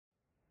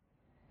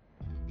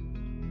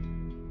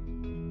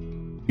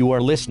You are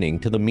listening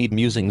to the Meet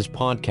Musings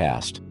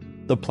podcast,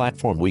 the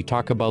platform we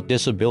talk about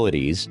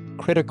disabilities,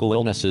 critical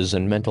illnesses,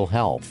 and mental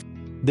health.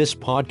 This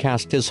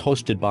podcast is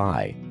hosted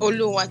by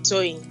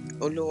Oluwatoyin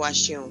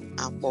Oluwaseun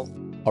Apo,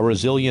 a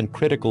resilient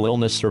critical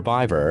illness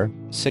survivor.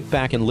 Sit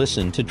back and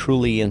listen to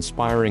truly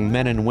inspiring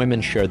men and women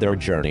share their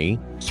journey,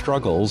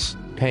 struggles,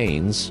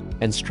 pains,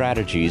 and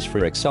strategies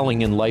for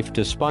excelling in life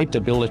despite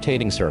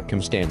debilitating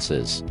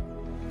circumstances.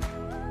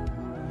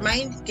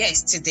 My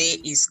guest today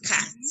is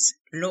Kath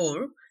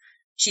Lore.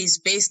 She's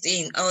based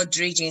in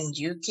Aldridge in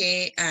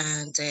UK,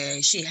 and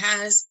she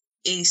has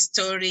a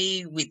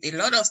story with a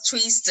lot of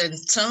twists and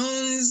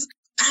turns.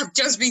 I've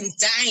just been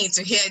dying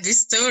to hear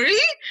this story.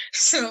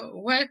 So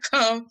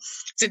welcome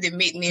to the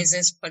Meet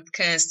Musings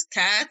podcast,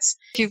 Kath.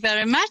 Thank you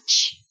very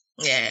much.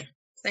 Yeah,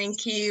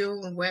 thank you.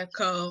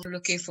 Welcome.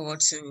 Looking forward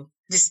to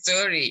the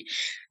story.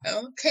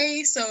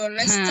 Okay, so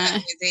let's start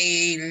with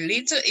a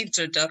little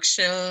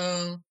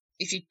introduction.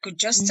 If you could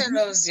just tell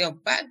us your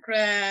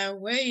background,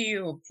 where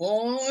you were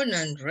born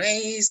and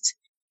raised.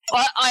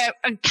 Well,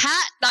 I'm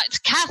Kat, that's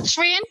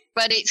Catherine,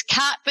 but it's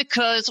Kat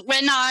because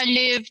when I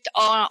lived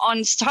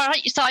on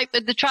site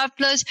with the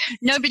travellers,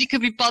 nobody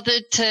could be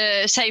bothered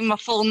to say my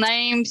full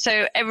name,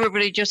 so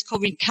everybody just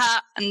called me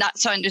Kat, and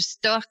that's how I just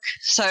stuck.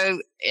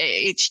 So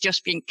it's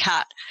just been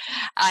Kat,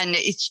 and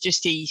it's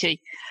just easy.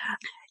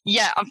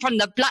 Yeah, I'm from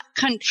the Black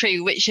Country,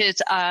 which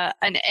is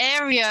an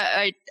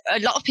area, a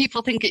lot of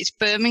people think it's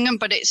Birmingham,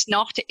 but it's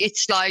not.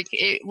 It's like,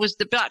 it was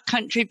the Black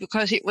Country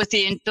because it was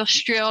the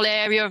industrial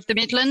area of the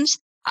Midlands.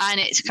 And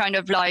it's kind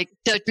of like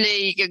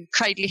Dudley and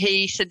Cradley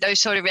Heath and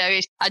those sort of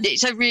areas. And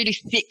it's a really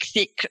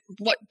thick,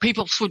 what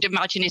people would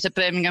imagine is a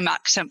Birmingham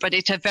accent, but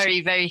it's a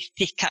very, very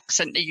thick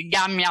accent.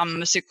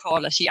 Yam, as they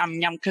call us, yam,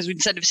 because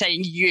instead of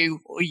saying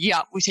you or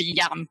yeah, we say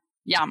yam.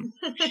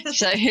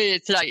 So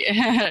it's like,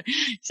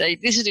 so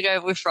this is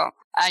where we're from.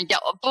 And yeah,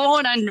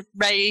 born and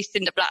raised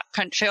in the Black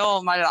Country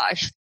all my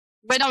life.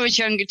 When I was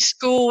young,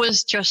 school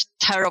was just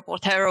terrible,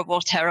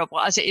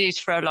 as it is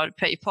for a lot of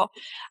people.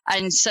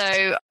 And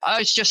so I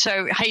was just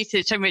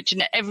hated so much,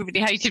 and everybody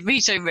hated me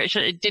so much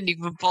that it didn't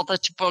even bother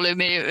to bully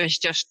me. It was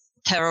just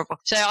terrible.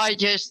 So I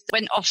just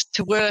went off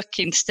to work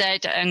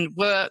instead and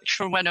worked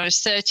from when I was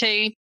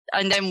 13.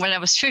 And then when I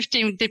was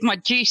 15, did my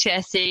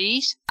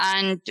GCSEs,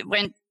 and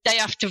went day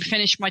after I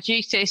finished my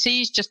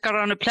GCSEs, just got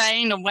on a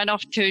plane and went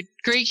off to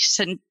Greece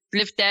and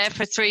lived there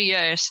for 3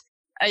 years.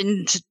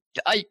 And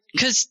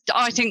because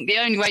I think the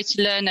only way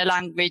to learn a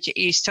language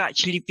is to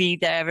actually be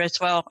there as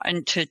well.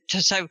 And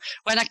so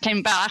when I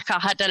came back, I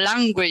had a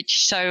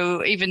language.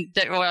 So even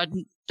though I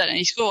hadn't done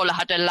any school, I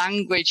had a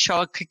language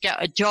so I could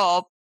get a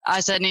job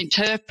as an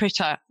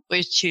interpreter,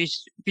 which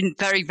has been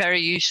very, very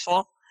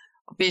useful.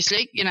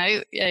 Obviously, you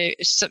know,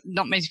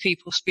 not many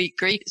people speak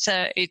Greek,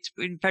 so it's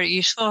been very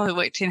useful. I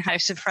worked in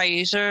House of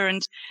Fraser,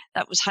 and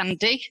that was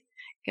handy,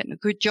 getting a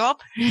good job.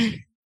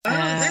 Oh,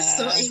 that's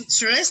so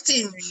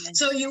interesting.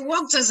 So you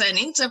worked as an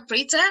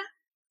interpreter?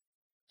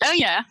 Oh,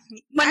 yeah.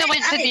 When I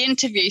went to the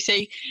interview,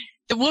 see,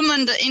 the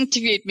woman that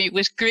interviewed me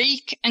was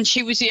Greek, and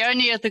she was the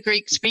only other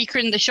Greek speaker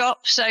in the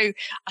shop. So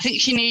I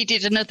think she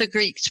needed another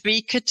Greek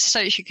speaker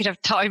so she could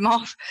have time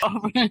off.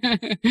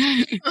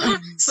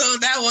 So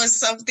that was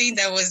something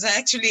that was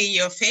actually in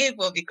your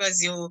favor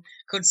because you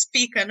could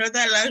speak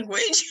another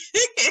language.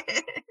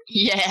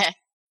 Yeah.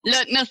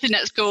 Learned nothing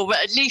at school,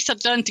 but at least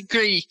I'd learned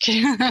Greek.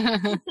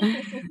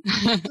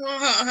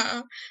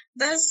 Wow,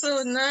 that's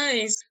so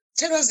nice.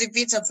 Tell us a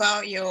bit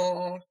about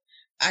your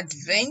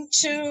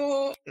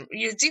adventure.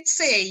 You did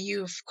say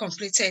you've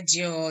completed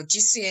your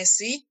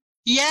GCSE.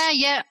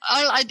 Yeah.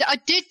 I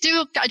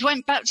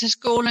went back to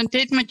school and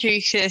did my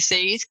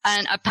GCSEs,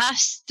 and I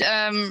passed,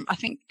 I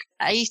think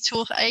eight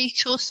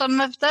or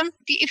some of them.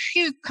 If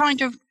you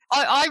kind of,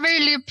 I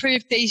really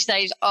approve these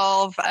days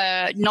of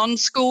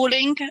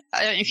non-schooling.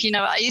 If you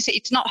know what it is,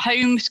 it's not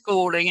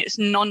homeschooling, it's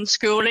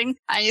non-schooling.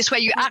 And it's where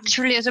you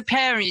actually, as a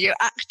parent, you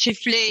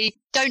actively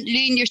don't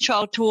lean your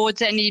child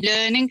towards any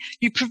learning.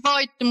 You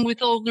provide them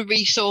with all the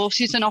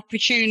resources and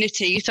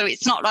opportunities. So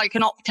it's not like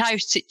an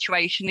opt-out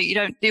situation that you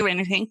don't do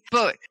anything.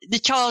 But the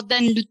child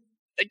then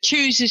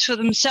chooses for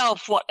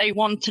themselves what they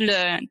want to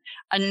learn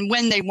and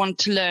when they want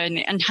to learn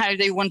it and how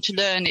they want to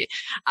learn it.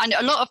 And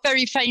a lot of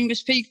very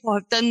famous people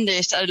have done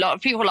this. A lot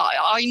of people like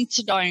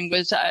Einstein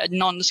was a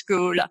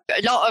non-schooler.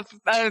 A lot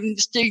of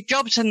Steve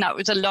Jobs and that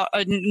was a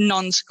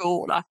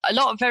non-schooler. A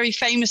lot of very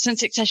famous and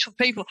successful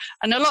people.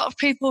 And a lot of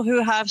people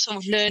who have sort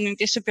of learning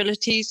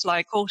disabilities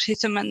like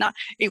autism and that,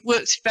 it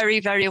works very,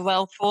 very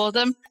well for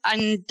them.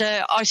 And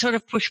I sort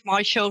of pushed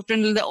my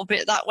children a little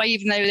bit that way,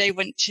 even though they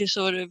went to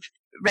sort of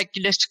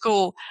regular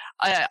school.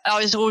 I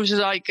was always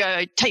like,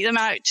 take them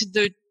out to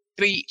the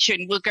beach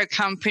and we'll go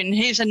camping.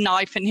 Here's a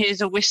knife and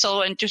here's a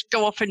whistle, and just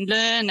go off and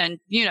learn and,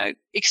 you know,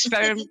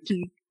 experiment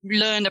and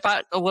learn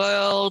about the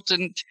world.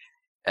 And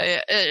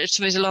I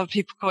suppose a lot of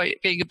people call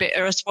it being a bit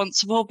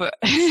irresponsible, but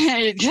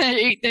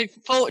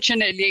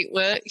fortunately it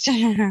worked.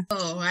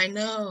 Oh, I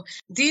know.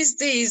 These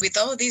days, with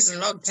all this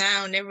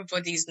lockdown,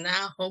 everybody's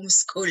now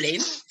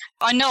homeschooling.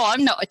 I know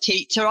I'm not a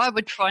teacher. I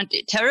would find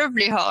it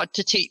terribly hard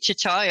to teach a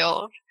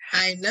child.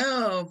 I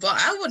know, but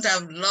I would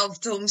have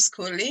loved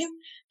homeschooling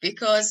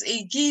because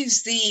it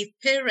gives the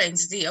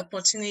parents the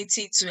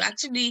opportunity to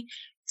actually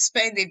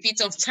spend a bit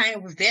of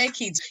time with their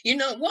kids. You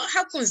know, what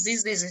happens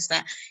these days is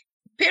that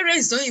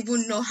parents don't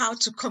even know how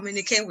to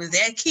communicate with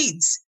their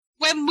kids.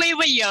 When we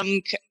were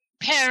young,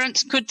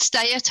 parents could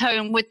stay at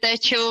home with their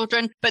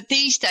children, but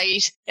these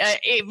days,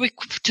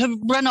 to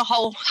run a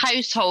whole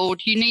household,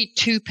 you need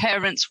two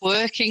parents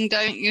working,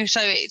 don't you?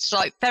 So it's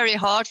like very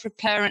hard for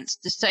parents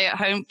to stay at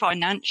home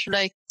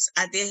financially.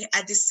 At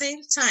the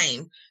same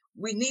time,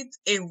 we need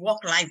a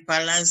work-life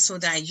balance so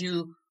that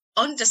you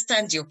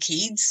understand your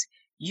kids,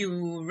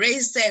 you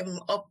raise them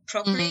up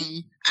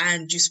properly,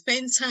 and you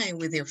spend time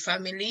with your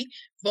family.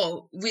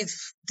 But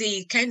with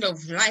the kind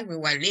of life we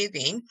were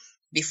living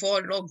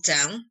before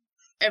lockdown,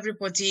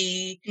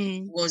 everybody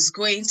was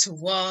going to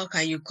work,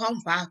 and you come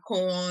back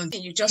home and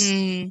you just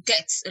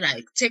get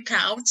like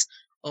takeout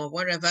or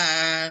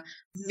whatever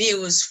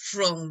meals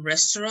from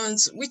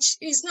restaurants, which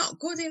is not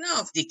good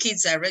enough. The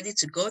kids are ready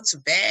to go to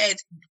bed.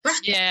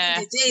 Back in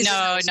the days when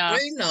I was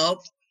growing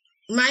up,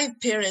 my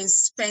parents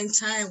spent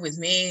time with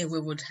me. We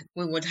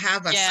would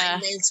have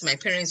assignments. My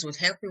parents would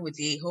help me with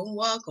the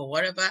homework or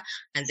whatever,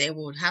 and they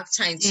would have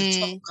time to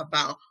talk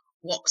about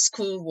what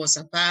school was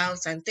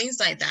about and things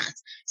like that.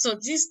 So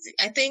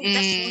I think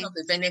that's one of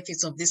the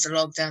benefits of this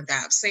lockdown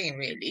that I'm saying,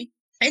 really.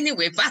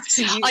 Anyway, back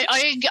to you.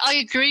 I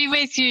agree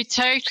with you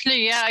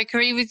totally. Yeah, I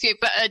agree with you.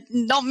 But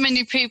not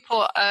many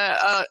people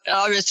are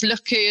as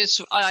lucky as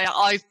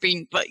I've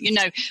been. But, you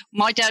know,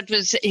 my dad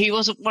he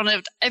wasn't one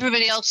of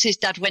everybody else's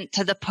dad went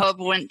to the pub,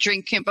 went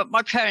drinking. But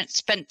my parents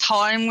spent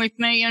time with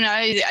me, you know,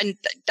 and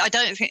I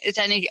don't think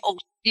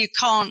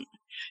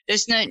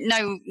there's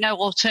no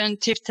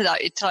alternative to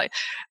that. It's like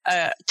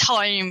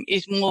time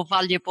is more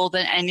valuable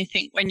than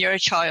anything when you're a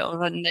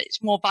child, and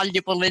it's more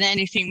valuable than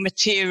anything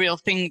material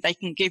thing they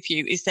can give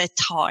you is their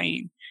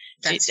time.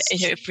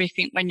 It's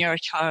everything when you're a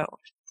child.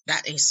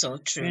 That is so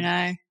true. You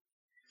know.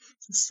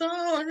 So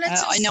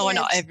I know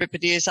not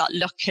everybody is that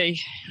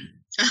lucky.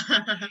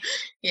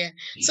 Yeah.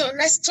 So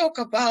let's talk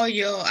about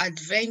your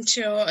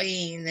adventure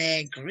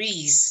in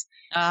Greece.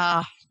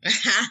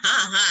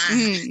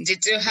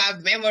 Did you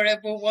have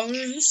memorable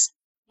ones?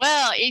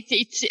 Well,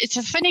 it's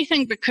a funny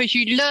thing because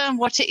you learn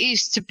what it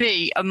is to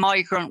be a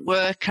migrant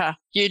worker.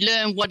 You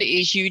learn what it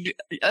is. You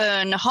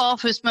earn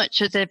half as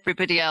much as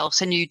everybody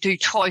else, and you do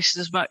twice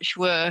as much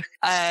work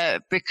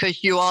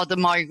because you are the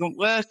migrant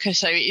worker.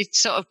 So it's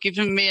sort of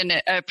given me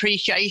an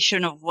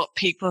appreciation of what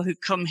people who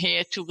come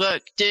here to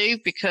work do,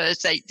 because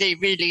they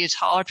really is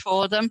hard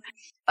for them.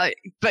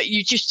 But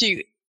you just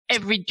do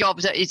every job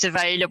that is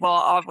available.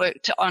 I've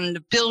worked on the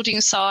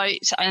building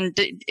sites, and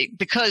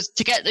because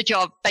to get the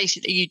job,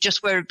 basically you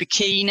just wear a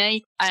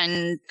bikini,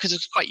 and because I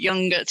was quite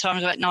young at the time, I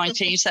was about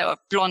 19, so I had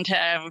blonde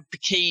hair, a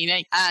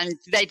bikini, and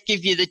they'd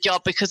give you the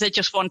job because they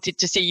just wanted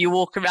to see you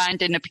walk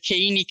around in a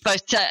bikini.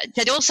 But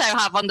they'd also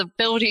have on the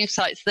building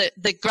sites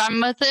the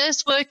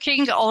grandmothers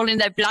working all in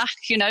their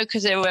black, you know,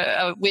 because they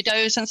were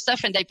widows and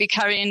stuff, and they'd be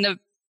carrying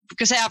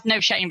because they have no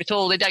shame at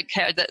all. They don't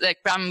care that their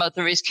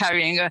grandmother is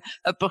carrying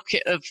a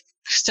bucket of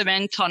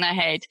cement on her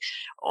head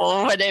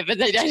or whatever.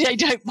 They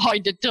don't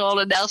mind at all,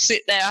 and they'll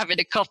sit there having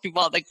a coffee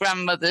while their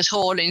grandmother's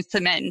hauling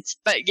cement.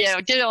 But yeah,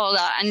 I did all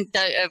that, and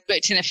I've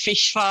worked in a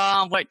fish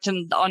farm, worked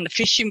on the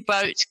fishing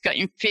boats,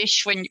 getting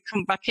fish when you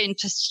come back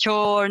into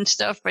shore and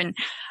stuff. And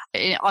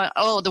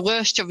the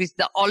worst job is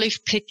the olive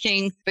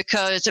picking,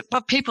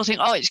 but people think,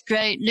 oh, it's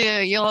great,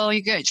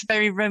 it's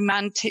very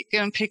romantic,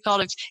 go and pick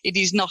olives. It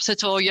is not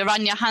at all. You're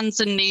on your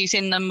hands and knees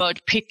in the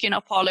mud picking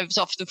up olives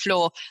off the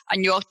floor,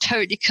 and you're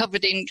totally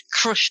covered in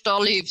crushed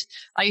olives.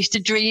 I used to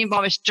dream I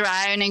was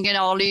drowning in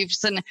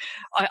olives, and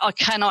I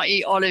cannot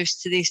eat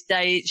olives to this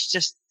day. It's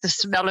just, the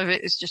smell of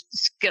it is just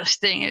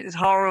disgusting. It's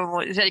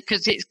horrible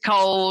because it's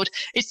cold.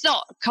 It's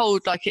not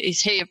cold like it is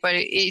here, but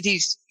it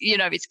is, you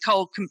know, it's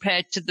cold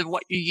compared to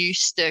what you're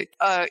used to.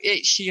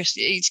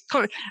 It's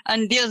cold.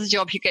 And the other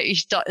job you get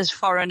is as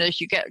foreigners,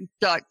 you get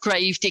like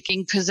grave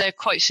digging, because they're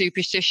quite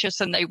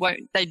superstitious, and they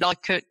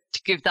like it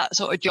to give that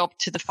sort of job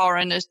to the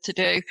foreigners to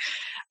do,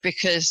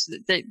 because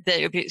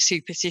they're a bit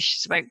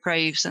superstitious about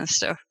graves and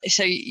stuff.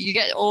 So you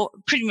get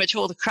pretty much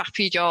all the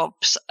crappy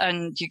jobs,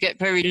 and you get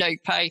very low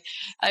pay,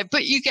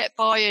 but you get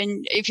by,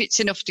 and if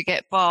it's enough to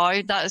get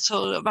by, that's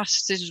all that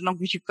matters, as long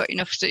as you've got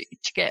enough to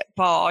get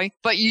by.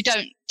 But you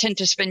don't tend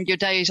to spend your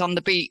days on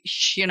the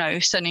beach, you know,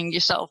 sunning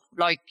yourself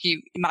like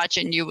you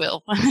imagine you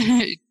will.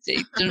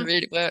 It doesn't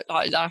really work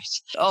like that.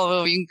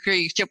 Oh, in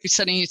Greece, you'll be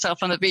sunning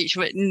yourself on the beach.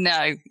 But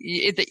no,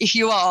 if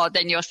you are,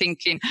 then you're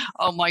thinking,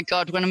 oh my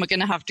God, when am I going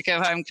to have to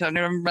go home because I'm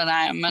going to run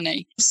out of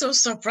money? I'm so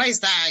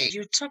surprised that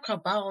you talk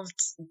about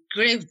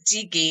grave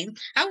digging.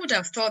 I would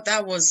have thought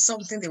that was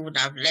something they would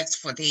have left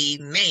for the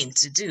men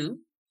to do.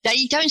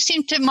 they don't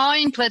seem to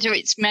mind whether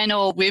it's men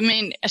or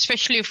women,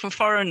 especially for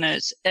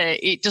foreigners.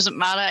 It doesn't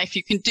matter. If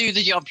you can do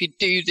the job, you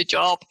do the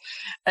job.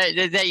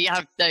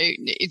 It's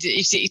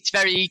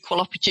very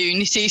equal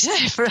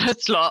opportunities for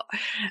us lot.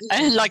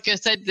 And like I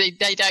said, they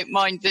don't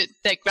mind that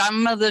their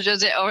grandmother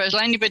does it or as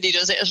anybody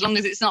does it, as long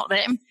as it's not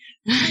them.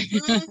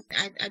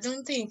 I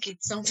don't think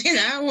it's something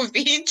I would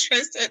be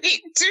interested in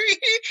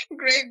doing,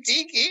 grave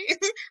digging.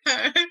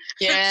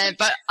 Yeah,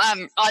 but I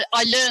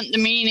learned the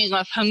meaning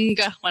of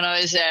hunger when I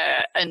was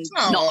there and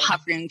not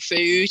having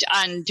food.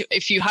 And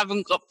if you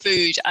haven't got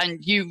food,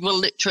 and you will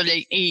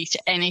literally eat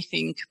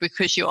anything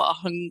because you are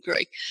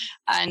hungry.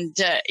 And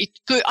it's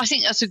good. I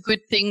think that's a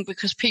good thing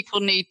because people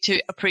need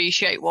to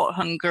appreciate what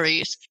hunger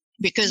is.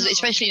 Because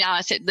especially now,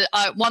 I said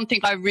that one thing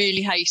I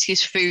really hate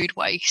is food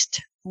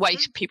waste.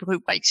 People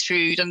who waste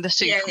food, and the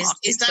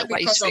supermarkets that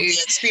waste food. Of the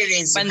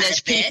experience when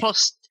there's people,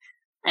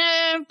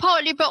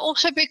 partly, but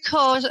also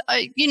because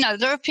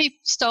there are people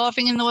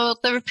starving in the world.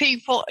 There are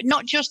people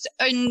not just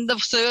in the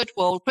third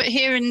world, but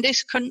here in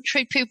this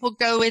country, people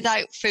go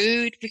without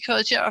food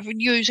because of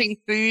using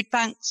food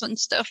banks and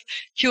stuff.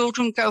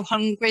 Children go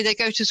hungry. They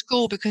go to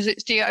school because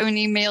it's the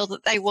only meal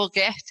that they will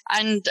get.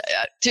 And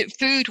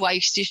food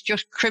waste is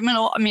just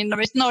criminal. I mean,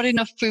 there is not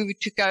enough food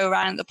to go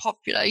around the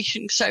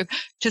population. So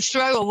to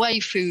throw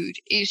away food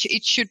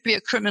it should be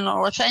a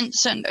criminal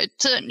offence, and it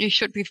certainly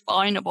should be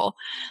finable.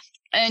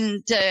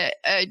 And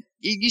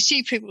you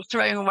see people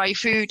throwing away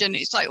food, and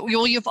it's like,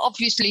 well, you've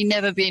obviously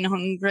never been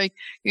hungry.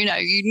 You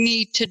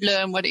need to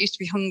learn what it is to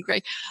be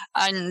hungry.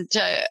 And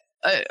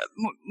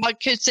my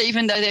kids,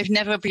 even though they've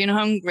never been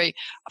hungry,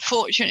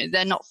 fortunately,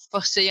 they're not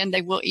fussy and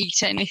they will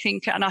eat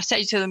anything. And I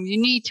say to them, you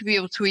need to be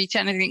able to eat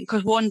anything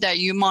because one day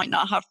you might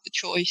not have the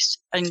choice,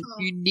 and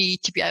you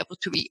need to be able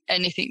to eat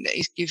anything that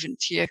is given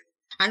to you.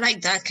 I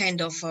like that kind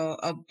of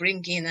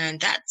upbringing and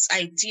that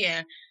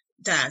idea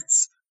that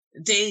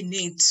they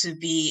need to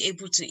be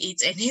able to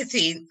eat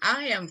anything.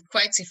 I am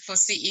quite a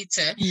fussy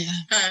eater. Yeah.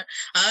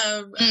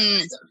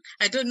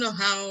 I don't know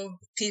how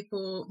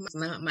people,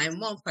 my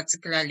mom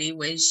particularly,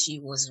 when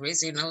she was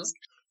raising us,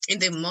 in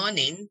the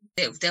morning,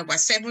 there were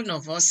 7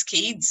 of us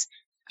kids,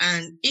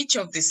 and each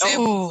of the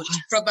 7 would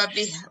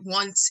probably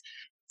want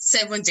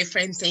 7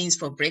 different things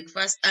for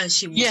breakfast, and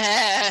she would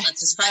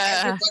satisfy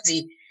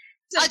everybody.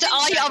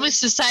 I was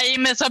the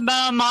same as a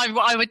mum.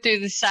 I would do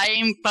the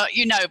same, but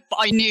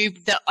I knew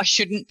that I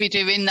shouldn't be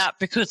doing that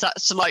because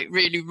that's like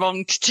really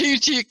wrong to do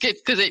to your kids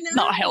because it's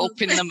not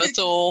helping them at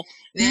all.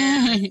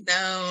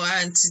 No,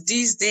 and to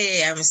this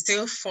day I'm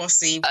still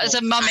fussy. As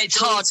a mum, it's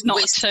hard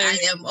not to.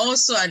 I am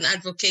also an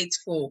advocate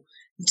for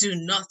do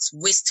not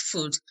waste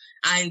food.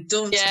 I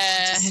don't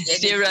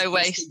zero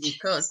waste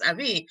because I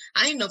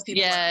know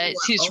people. Yeah, it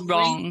is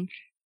wrong.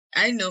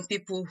 I know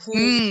people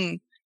who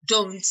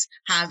don't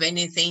have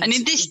anything. And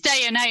in this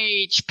day and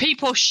age,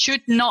 people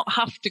should not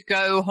have to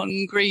go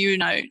hungry.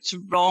 It's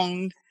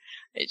wrong.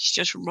 It's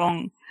just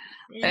wrong.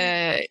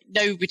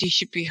 Nobody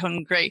should be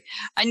hungry.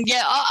 And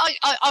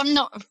I'm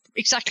not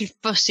exactly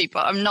fussy,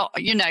 but I'm not.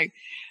 I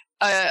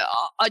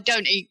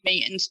don't eat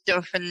meat and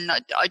stuff, and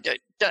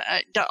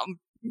I'm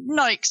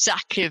not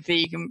exactly a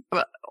vegan,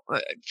 but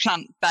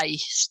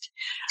plant-based.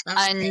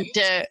 Okay.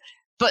 And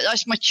but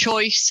that's my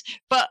choice.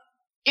 But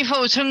if I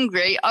was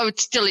hungry, I would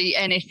still eat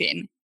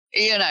anything.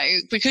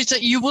 Because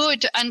you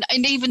would, and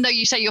even though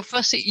you say you're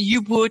fussy,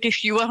 you would,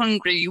 if you were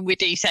hungry, you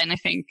would eat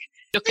anything.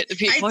 Look at the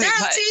people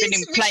who've been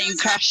in plane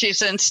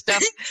crashes and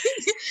stuff.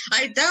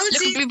 I doubt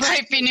Look at people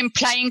who've been in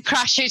plane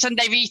crashes and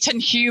they've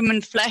eaten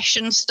human flesh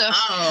and stuff.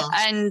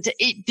 And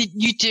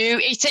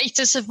it's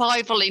a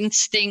survival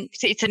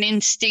instinct. It's an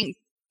instinct.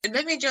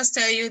 Let me just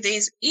tell you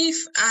this. If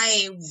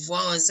I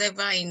was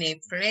ever in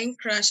a plane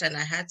crash and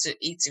I had to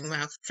eat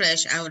human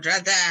flesh, I would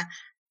rather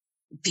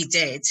be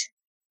dead.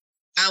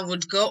 I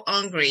would go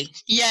hungry.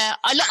 Yeah,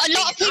 a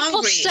lot of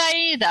people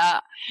say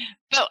that,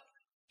 but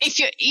if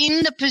you're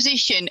in the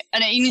position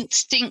and an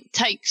instinct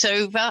takes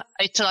over,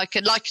 it's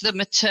like the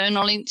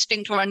maternal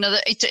instinct or another.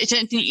 It's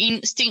an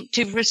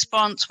instinctive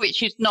response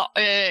which is not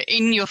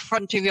in your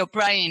front of your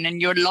brain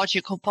and your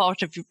logical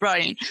part of your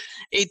brain.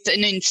 It's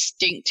an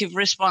instinctive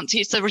response.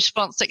 It's the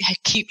response that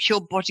keeps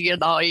your body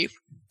alive.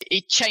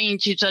 It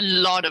changes a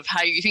lot of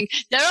how you think.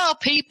 There are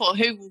people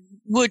who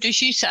would,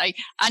 as you say,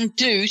 and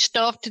do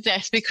starve to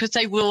death because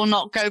they will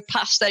not go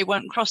past, they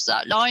won't cross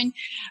that line.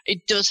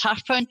 It does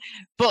happen,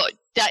 but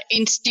that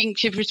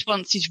instinctive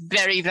response is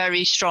very,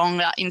 very strong,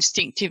 that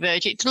instinctive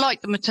urge. It's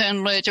like the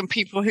maternal urge, and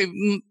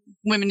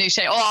women who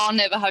say, I'll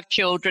never have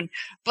children,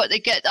 but they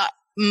get that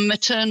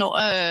maternal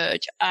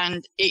urge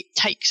and it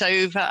takes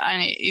over,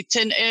 and it's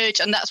an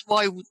urge, and that's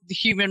why the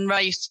human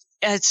race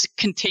has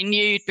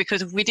continued,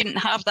 because if we didn't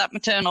have that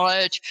maternal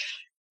urge,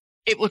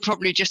 it would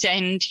probably just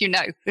end.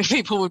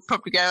 People would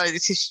probably go,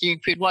 this is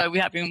stupid, why are we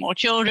having more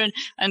children,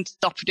 and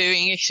stop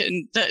doing it,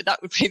 and that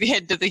would be the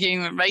end of the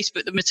human race.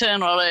 But the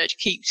maternal urge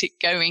keeps it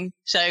going.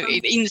 So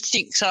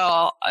instincts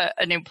are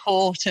an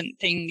important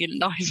thing in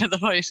life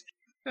otherwise.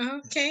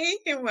 Okay,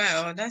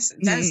 well, that's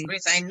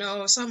great. I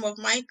know some of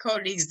my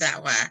colleagues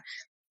that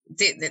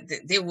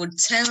they would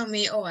tell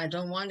me, oh, I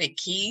don't want a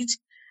kid.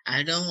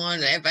 I don't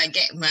want to ever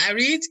get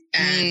married.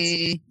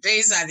 And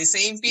these are the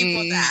same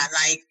people that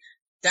are like,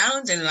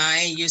 down the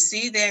line, you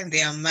see them,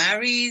 they are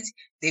married,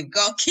 they've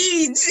got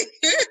kids.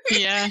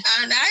 Yeah.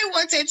 And I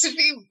wanted to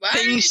be married.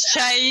 Things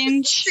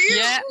change.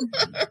 Yeah.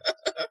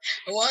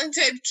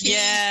 Wanted kids.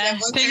 Yeah.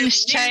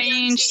 Things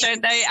change,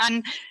 don't they?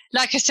 And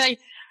like I say,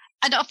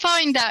 and I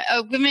find that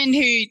women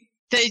who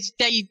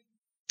they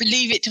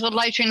believe it till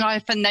later in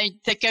life and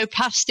they go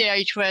past the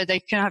age where they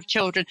can have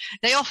children,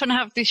 they often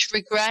have this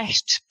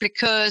regret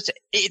because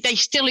they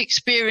still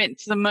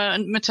experience the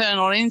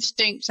maternal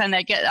instincts and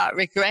they get that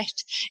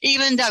regret,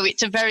 even though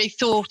it's a very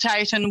thought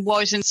out and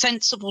wise and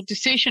sensible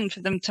decision for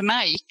them to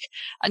make.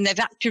 And they've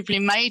actively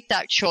made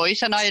that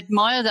choice. And I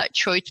admire that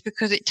choice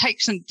because it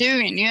takes some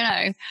doing, you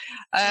know,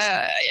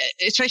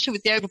 especially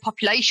with the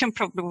overpopulation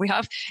problem we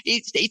have.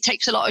 It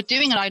takes a lot of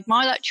doing, and I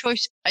admire that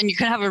choice. And you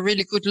can have a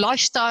really good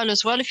lifestyle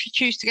as well if you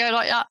choose to go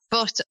like that.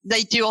 But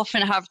they do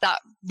often have that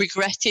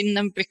regret in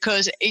them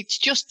because it's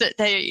just that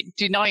they're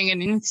denying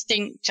an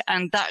instinct,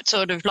 and that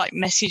sort of like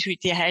messes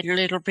with your head a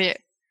little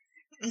bit.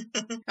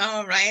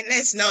 All right,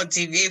 let's not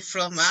deviate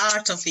from our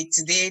topic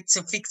today.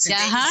 Topic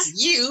today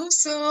is you.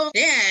 So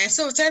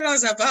tell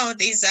us about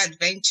this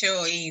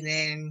adventure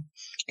in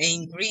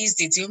Greece.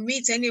 Did you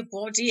meet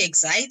anybody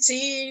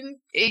exciting?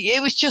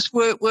 It was just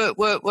work,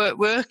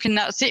 and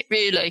that's it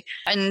really.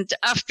 And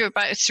after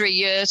about 3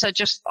 years,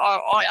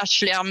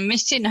 I'm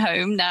missing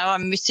home now.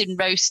 I'm missing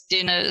roast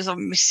dinners.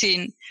 I'm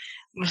missing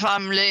my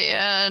family,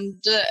 and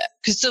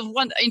because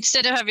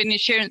instead of having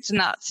insurance and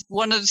that,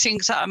 one of the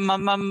things that my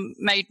mum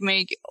made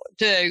me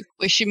do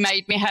was she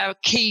made me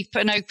keep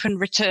an open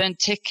return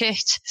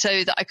ticket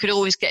so that I could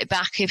always get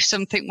back if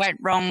something went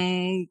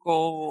wrong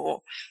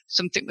or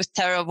something was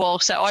terrible.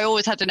 So I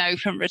always had an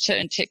open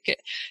return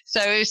ticket.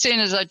 So as soon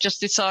as I just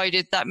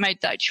decided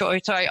made that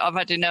choice, I've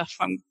had enough.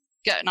 I'm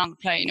getting on the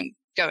plane and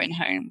going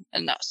home,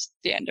 and that's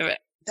the end of it.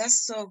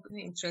 That's so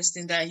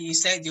interesting that you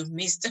said you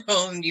missed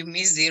home, you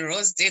missed the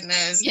roast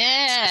dinners.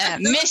 Yeah,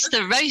 missed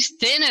the roast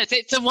dinners.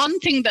 It's the one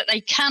thing that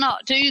they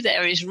cannot do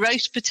there is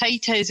roast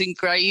potatoes and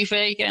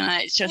gravy. And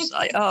it's just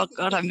like, oh,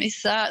 God, I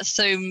miss that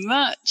so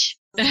much.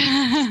 When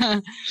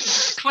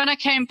I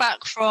came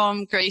back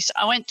from Greece,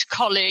 I went to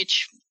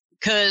college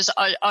because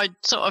I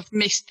sort of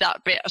missed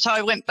that bit. So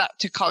I went back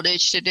to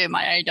college to do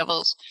my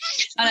A-levels.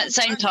 And at the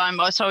same time,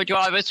 I told you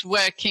I was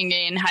working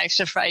in House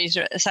of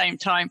Fraser at the same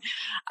time.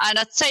 And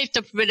I'd saved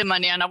up a bit of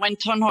money and I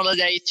went on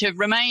holiday to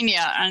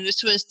Romania. And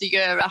this was the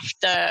year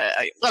after,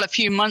 a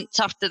few months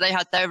after they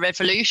had their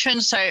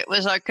revolution. So it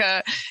was like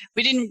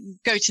we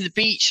didn't go to the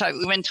beach. Like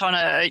we went on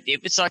a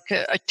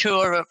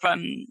tour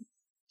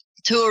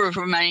of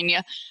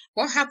Romania.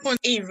 What happened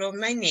in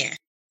Romania?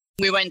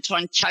 We went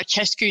on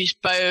Ceausescu's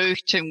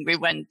boat, and we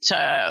went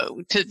to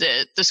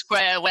the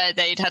square where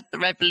they'd had the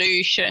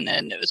revolution,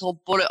 and it was all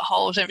bullet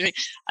holes and everything.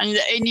 And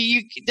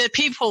the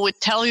people would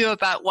tell you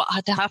about what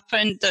had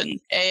happened, and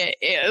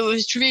it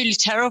was really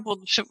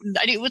terrible. And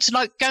it was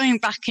like going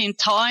back in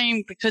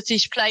time because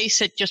this place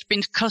had just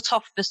been cut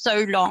off for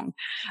so long.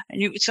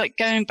 And it was like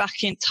going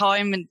back in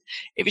time, and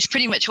it was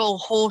pretty much all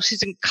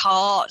horses and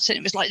carts, and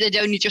it was like they'd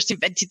only just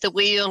invented the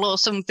wheel or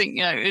something.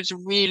 You know, it was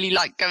really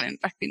like going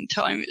back in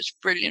time. It was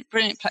brilliant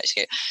place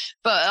here.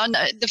 But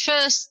the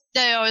first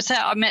day I was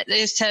there, I met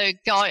this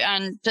guy,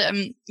 and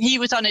he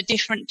was on a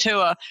different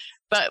tour,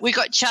 but we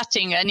got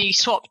chatting and he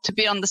swapped to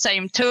be on the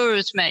same tour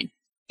as me.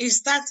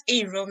 Is that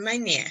in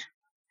Romania?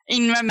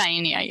 In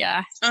Romania,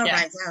 yeah. Oh,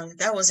 yeah. Right.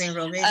 That was in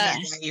Romania.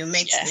 You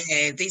met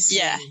this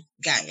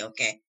guy,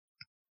 okay.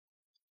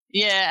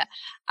 Yeah.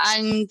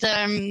 And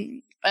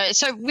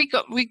so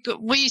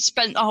we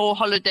spent the whole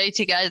holiday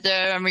together,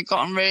 and we got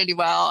on really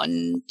well,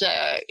 and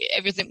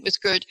everything was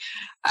good.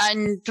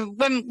 And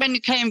when he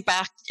came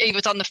back, he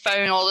was on the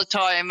phone all the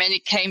time, and he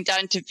came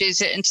down to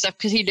visit and stuff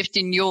because he lived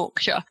in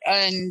Yorkshire.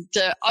 And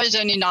I was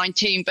only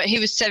 19, but he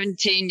was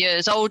 17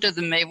 years older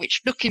than me,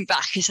 which looking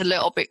back is a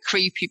little bit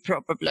creepy,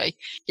 probably.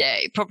 Yeah,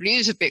 it probably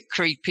is a bit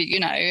creepy, you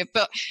know.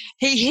 But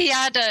he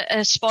had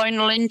a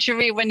spinal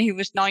injury when he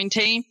was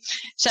 19,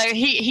 so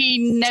he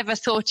never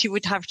thought he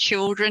would have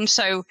children.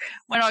 So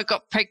when I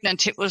got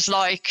pregnant, it was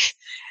like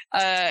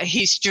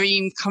his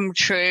dream come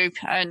true,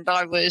 and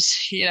I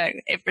was, you know,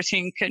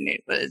 everything. And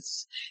it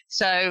was,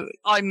 so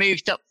I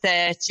moved up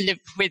there to live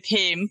with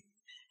him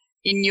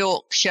in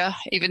Yorkshire,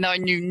 even though I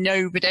knew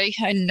nobody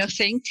and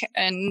nothing,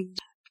 and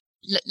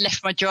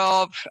left my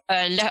job.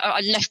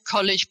 I left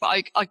college,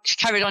 but I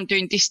carried on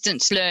doing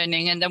distance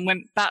learning, and then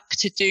went back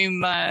to do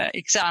my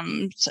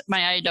exams,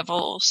 my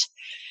A-levels,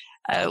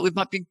 with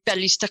my big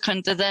belly stuck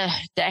under the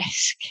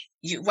desk.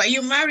 Were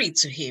you married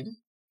to him?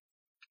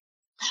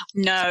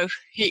 No,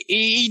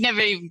 he never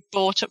even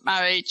brought up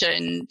marriage,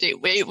 and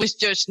it was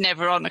just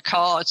never on the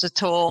cards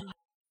at all.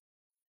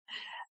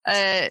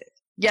 And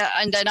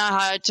then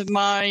I had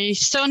my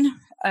son,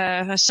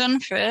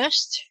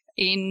 first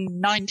in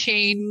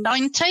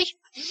 1990.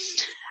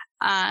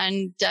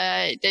 And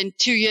then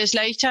 2 years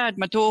later, I had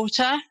my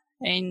daughter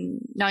in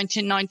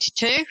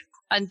 1992.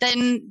 And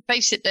then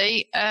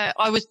basically,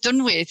 I was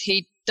done with.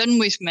 He'd done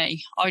with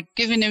me. I'd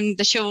given him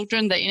the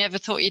children that he never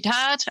thought he'd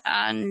had.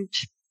 And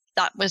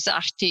that was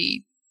that.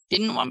 He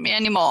didn't want me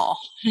anymore.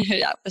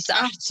 That was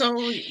that. So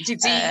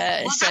did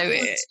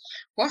he,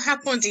 what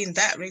happened in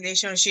that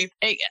relationship?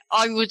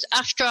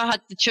 After I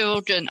had the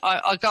children,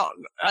 I got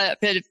a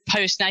bit of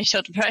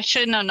postnatal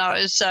depression, and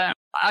I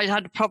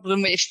had a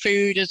problem with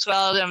food as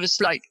well. I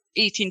was like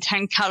eating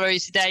 10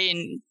 calories a day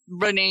and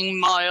running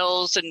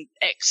miles and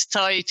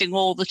exercising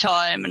all the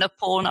time and up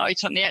all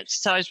night on the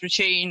exercise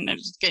machine. I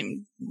was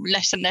getting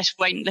less and less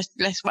weight,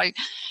 less weight.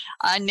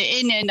 And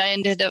in the end, I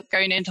ended up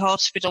going into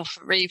hospital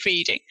for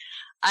refeeding.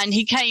 And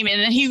he came in,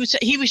 and he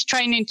was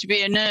training to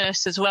be a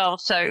nurse as well.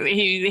 So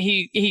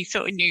he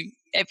sort of knew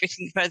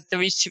everything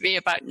there is to be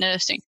about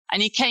nursing.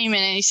 And he came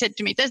in and he said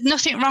to me, "There's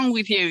nothing wrong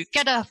with you.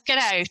 Get up, get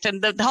out."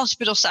 And the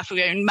hospital staff were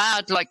going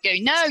mad, like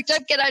going, "No,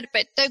 don't get out of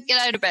bed. Don't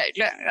get out of bed.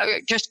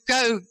 Just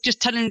go.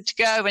 Just tell him to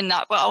go." And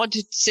that. Well, I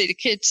wanted to see the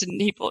kids,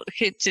 and he brought the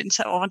kids in,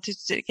 so I wanted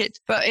to see the kids.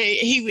 But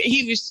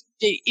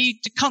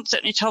he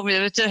constantly told me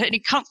and he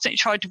constantly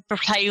tried to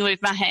play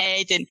with my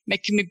head and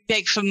making me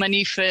beg for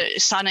money for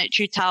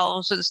sanitary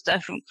towels and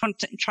stuff, and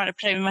constantly trying to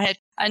play with my head.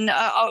 And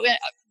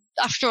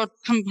after I'd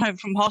come home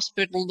from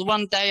hospital, the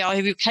one day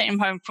I came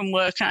home from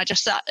work and I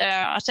just sat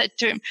there. I said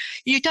to him,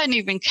 "You don't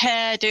even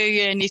care, do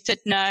you?" And he said,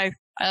 "No." And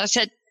I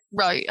said,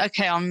 "Right,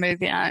 okay, I'm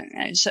moving out."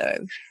 And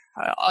so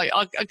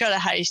I got a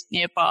house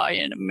nearby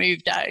and I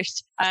moved out,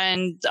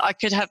 and I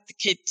could have the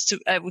kids.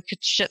 We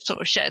could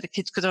sort of share the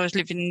kids because I was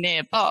living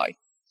nearby.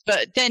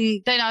 But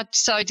then I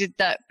decided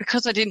that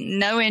because I didn't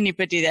know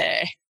anybody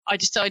there, I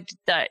decided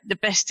that the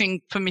best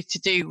thing for me to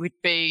do would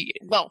be,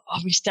 well,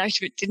 I missed out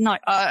of it, didn't I?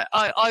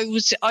 I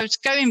was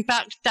going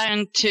back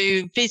down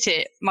to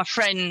visit my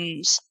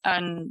friends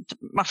and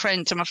my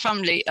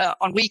family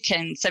on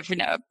weekends every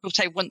now, we'll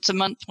say once a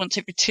month, once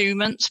every 2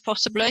 months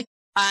possibly.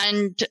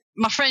 And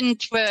my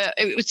friends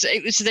it was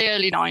the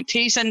early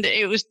 90s, and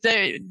it was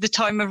the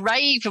time of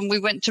rave, and we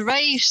went to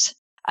raves.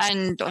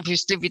 And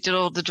obviously we did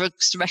all the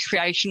drugs, the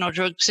recreational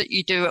drugs that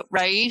you do at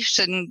raves,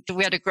 and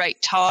we had a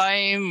great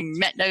time,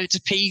 met loads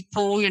of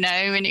people,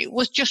 and it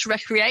was just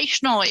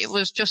recreational. It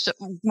was just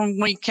one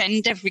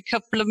weekend every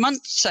couple of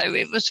months. So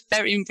it was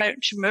very, very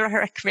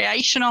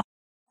recreational.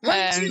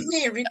 What do you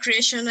mean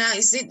recreational?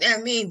 Is it,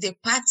 the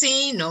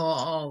partying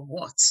or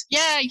what?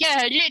 Yeah,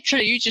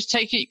 literally you just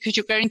take it because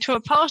you're going to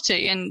a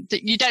party and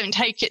you don't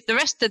take it the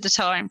rest of the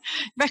time.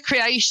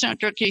 Recreational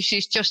drug use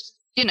is just,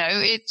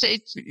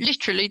 it's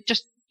literally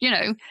just,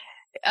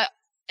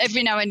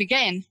 every now and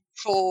again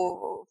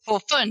for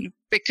fun,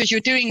 because you're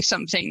doing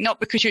something, not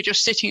because you're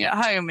just sitting at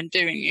home and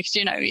doing it.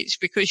 It's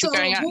because you're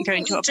going out and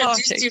going to a party.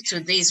 Who introduced you to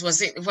this?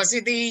 Was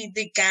it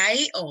the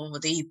guy or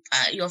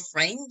your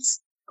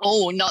friends?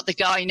 Oh, not the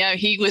guy. No,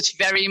 he was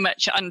very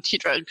much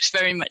anti-drugs,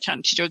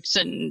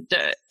 and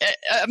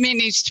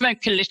he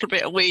smoked a little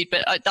bit of weed,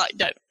 but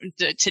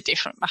it's a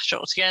different matter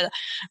altogether.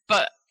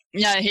 But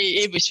no,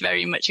 he was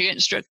very much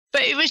against drugs.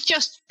 But it was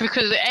just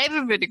because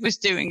everybody was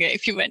doing it.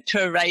 If you went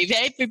to a rave,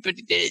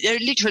 everybody did.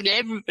 Literally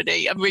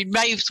everybody. I mean,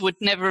 raves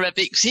would never have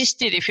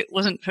existed if it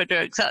wasn't for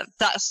drugs.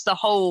 That's the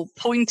whole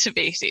point of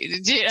it.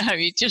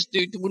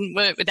 It wouldn't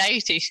work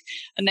without it.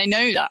 And they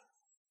know that.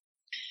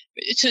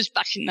 But it was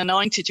back in the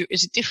 90s. It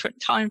was a different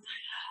time.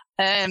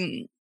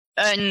 Anyway,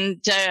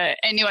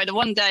 the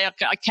one day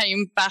I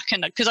came back,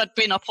 and because I'd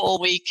been up all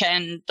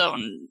weekend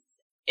on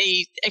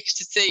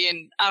ecstasy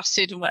and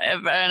acid and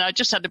whatever, and I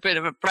just had a bit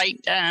of a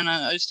breakdown, and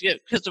I was,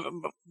 because of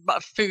my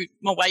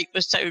weight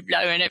was so low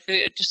and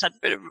everything, I just had a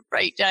bit of a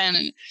breakdown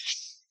and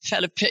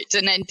fell a pit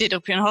and ended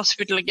up in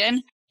hospital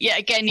again. Yeah,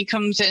 again, he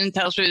comes in and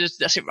tells me there's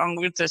nothing wrong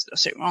with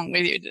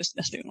you, there's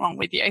nothing wrong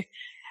with you.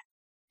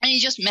 And he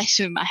just messed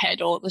with my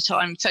head all the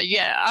time. So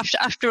yeah,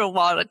 after a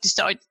while, I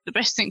decided the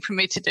best thing for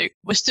me to do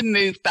was to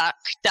move back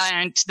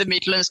down to the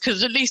Midlands,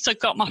 because at least I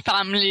got my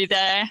family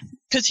there.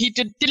 Because he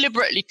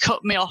deliberately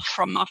cut me off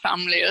from my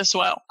family as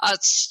well,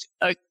 as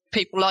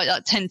people like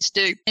that tend to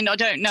do. And I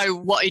don't know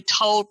what he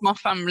told my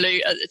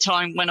family at the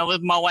time when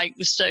my weight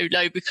was so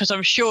low, because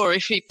I'm sure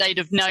if they'd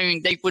have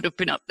known, they would have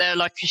been up there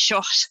like a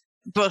shot.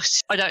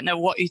 But I don't know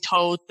what he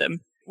told them.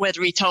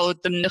 Whether he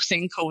told them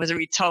nothing or whether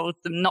he told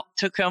them not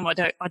to come, I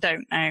don't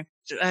know.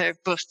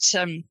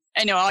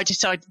 Anyway, I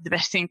decided the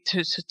best thing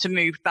to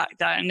move back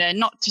down there,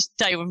 not to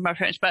stay with my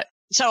friends, but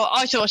so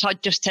I thought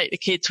I'd just take the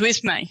kids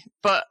with me.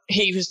 But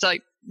he was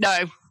like,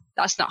 "No,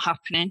 that's not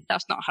happening.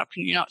 That's not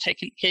happening. You're not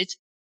taking the kids."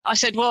 I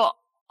said, "Well,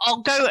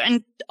 I'll go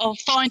and I'll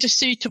find a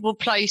suitable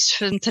place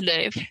for them to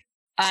live,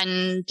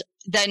 and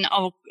then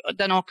I'll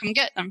come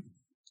get them."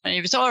 And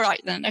he was all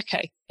right then.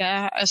 Okay.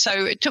 Yeah.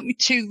 So it took me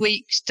 2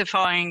 weeks to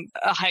find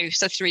a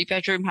house, a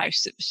 3-bedroom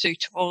house that was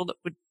suitable,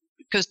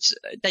 because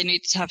they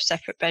needed to have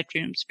separate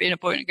bedrooms, being a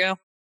boy and a girl.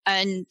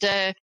 And,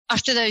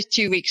 after those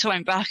 2 weeks, I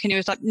went back and he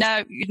was like,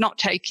 "No, you're not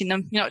taking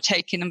them. You're not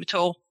taking them at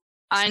all."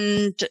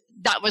 And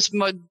that was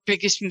my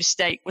biggest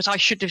mistake, was I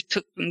should have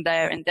took them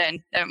there and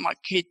then. My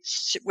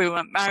kids, we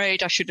weren't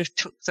married. I should have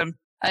took them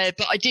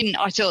But I didn't.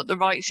 I thought the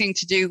right thing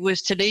to do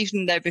was to leave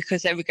them there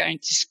because they were going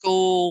to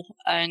school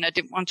and I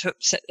didn't want to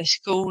upset their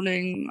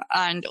schooling.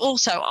 And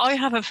also, I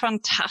have a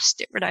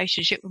fantastic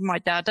relationship with my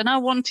dad and I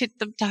wanted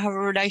them to have a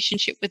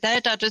relationship with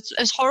their dad.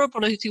 As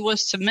horrible as he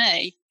was to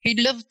me,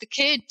 he loved the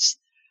kids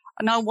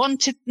and I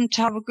wanted them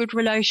to have a good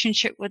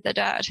relationship with their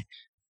dad.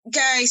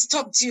 Guys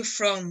stopped you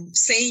from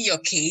saying your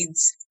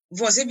kids?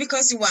 Was it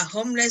because you were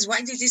homeless? Why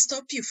did it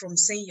stop you from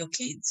saying your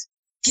kids?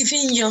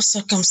 Given your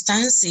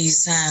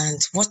circumstances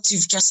and what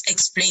you've just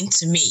explained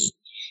to me,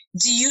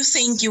 do you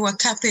think you were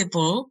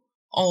capable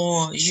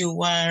or you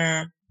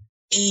were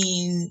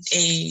in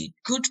a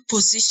good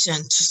position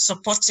to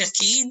support your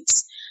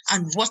kids?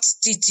 And what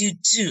did you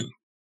do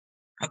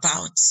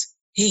about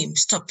him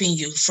stopping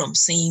you from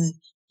seeing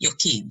your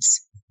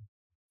kids?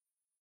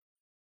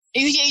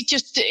 He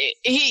just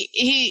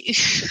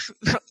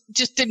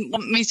didn't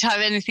want me to have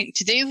anything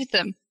to do with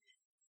them.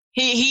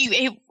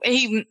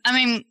 I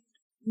mean,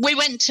 we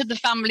went to the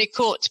family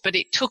courts, but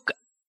it took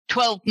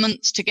 12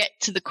 months to get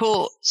to the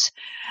courts.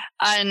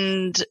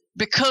 And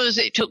because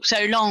it took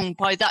so long,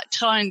 by that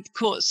time, the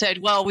court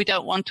said, well, we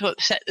don't want to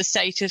upset the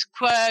status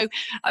quo.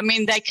 I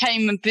mean, they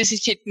came and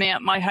visited me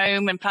at my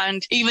home and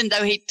found, even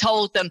though he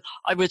told them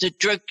I was a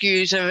drug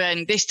user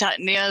and this, that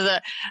and the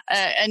other,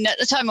 and at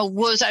the time I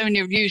was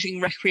only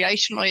using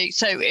recreationally,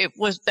 so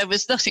there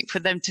was nothing for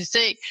them to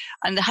see.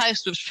 And the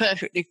house was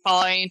perfectly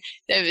fine.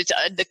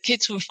 The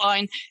kids were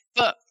fine.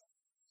 But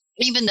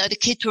even though the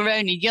kids were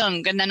only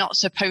young and they're not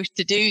supposed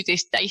to do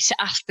this, they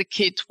asked the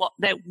kids what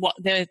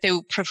they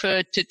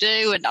preferred to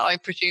do, and I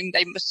presume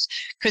they must,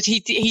 because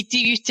he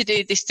used to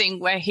do this thing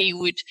where he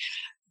would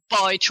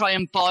try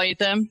and buy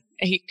them,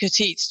 because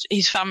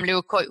his family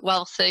were quite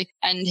wealthy,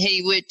 and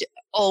he would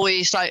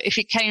always, like, if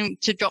he came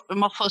to drop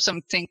them off or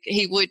something,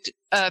 he would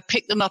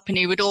pick them up, and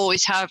he would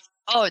always have.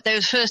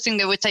 The first thing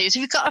they would say is,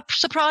 have you got a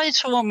surprise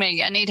for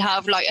me? And he'd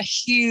have like a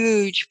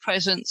huge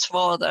presents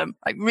for them,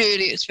 like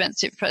really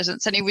expensive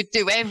presents. And he would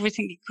do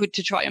everything he could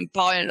to try and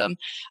buy them.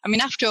 I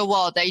mean, after a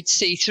while, they'd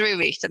see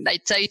through it and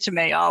they'd say to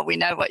me, we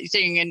know what you're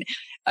doing. And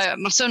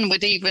my son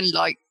would even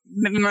like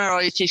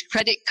memorize his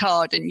credit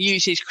card and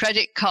use his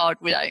credit card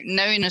without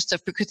knowing and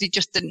stuff because he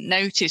just didn't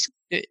notice.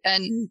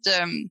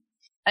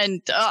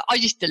 And I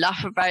used to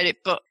laugh about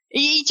it, but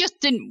he just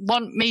didn't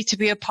want me to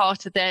be a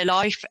part of their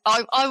life.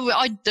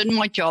 I'd done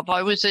my job.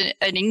 I was a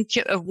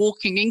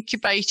walking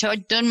incubator.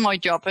 I'd done my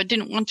job. He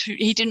didn't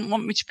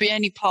want me to be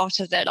any part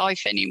of their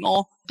life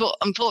anymore. But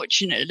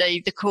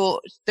unfortunately,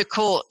 the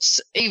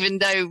courts, even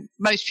though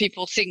most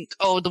people think,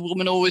 the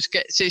woman always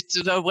gets it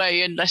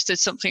away unless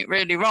there's something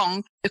really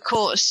wrong, the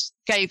courts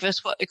gave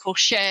us what they call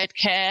shared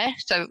care,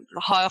 so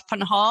half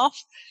and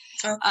half.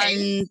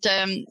 Okay.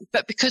 And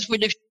but because we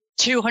live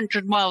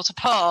 200 miles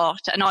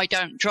apart and I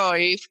don't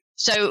drive,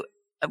 so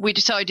we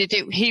decided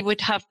he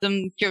would have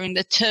them during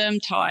the term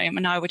time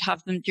and I would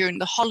have them during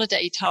the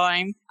holiday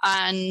time,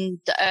 and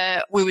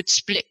we would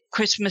split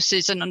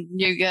Christmases and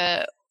New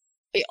Year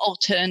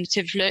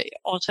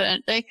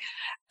alternately.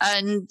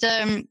 And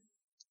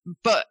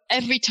but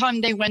every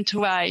time they went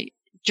away,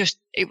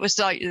 it was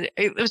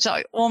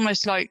like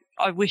almost like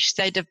I wish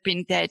they'd have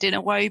been dead in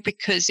a way,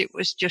 because it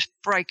was just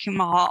breaking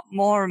my heart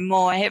more and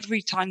more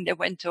every time they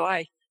went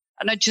away.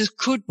 And I just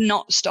could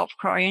not stop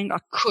crying. I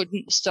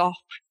couldn't stop.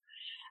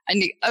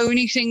 And the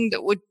only thing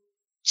that would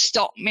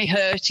stop me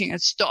hurting and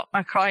stop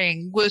my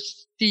crying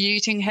was the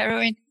using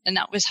heroin. And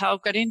that was how I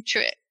got into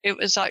it. It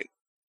was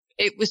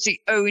the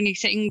only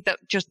thing that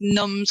just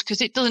numbs,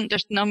 because it doesn't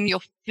just numb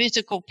your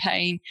physical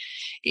pain.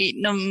 It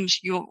numbs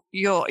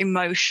your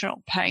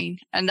emotional pain.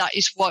 And that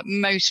is what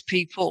most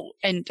people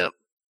end up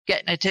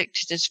getting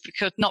addicted is,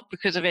 not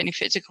because of any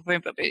physical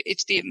pain, but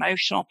it's the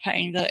emotional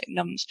pain that it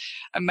numbs.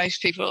 And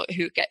most people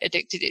who get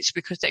addicted, it's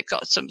because they've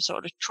got some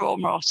sort of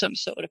trauma or some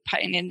sort of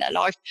pain in their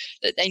life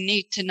that they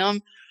need to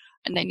numb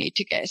and they need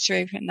to get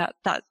through. And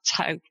that's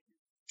how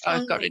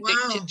I got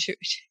addicted to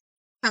it.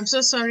 I'm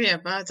so sorry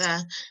about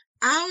that.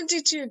 How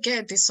did you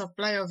get the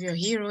supply of your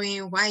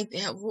heroin?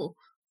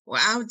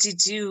 How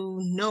did you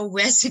know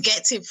where to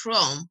get it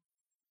from?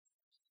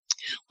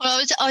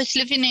 Well, I was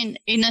living in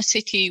inner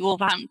city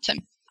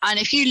Wolverhampton. And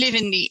if you live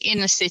in the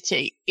inner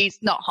city, it's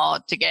not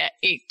hard to get.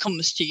 It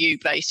comes to you,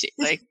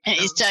 basically. And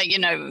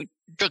it's,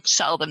 drugs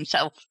sell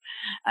themselves.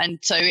 And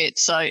so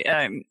it's like,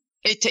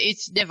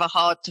 it's never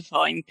hard to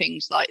find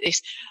things like this.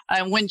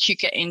 And once you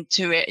get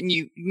into it and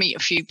you meet a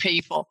few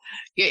people,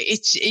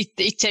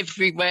 it's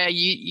everywhere.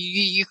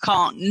 You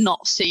can't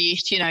not see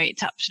it.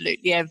 It's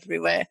absolutely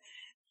everywhere.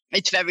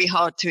 It's very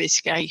hard to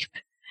escape.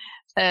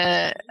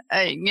 And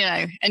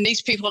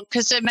these people,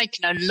 because they're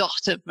making a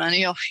lot of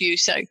money off you,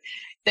 so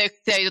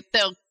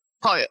they'll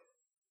quite,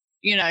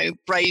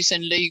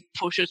 brazenly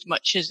push as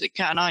much as they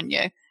can on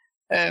you,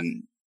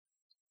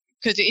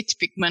 because it's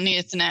big money,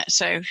 isn't it?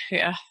 So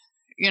yeah,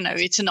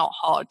 it's not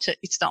hard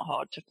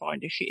to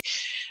find.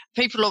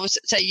 People always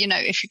say,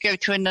 if you go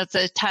to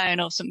another town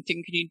or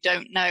something and you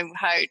don't know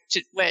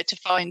where to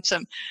find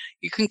some,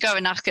 you can go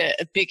and ask a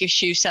bigger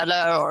shoe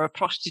seller or a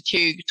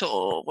prostitute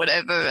or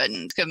whatever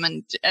and come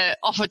and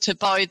offer to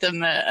buy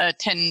them a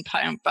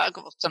 £10 bag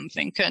or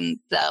something, and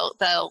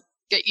they'll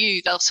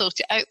sort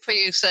it out for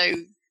you. So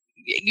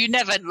you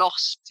never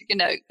lost,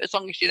 as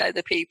long as you know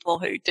the people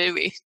who do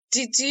it.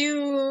 Did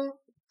you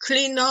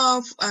clean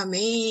up?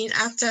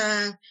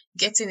 After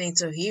getting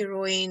into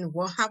heroin,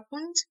 what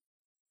happened?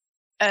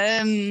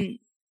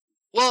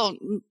 Well,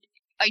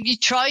 you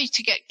try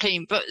to get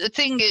clean, but the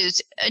thing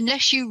is,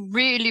 unless you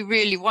really,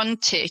 really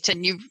want it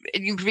and you've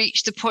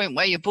reached the point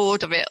where you're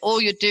bored of it, all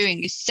you're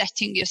doing is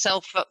setting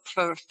yourself up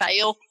for a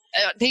fail.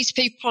 These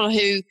people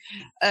who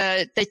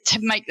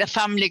make their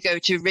family go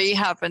to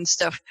rehab and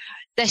stuff,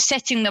 they're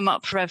setting them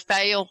up for a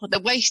fail.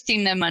 They're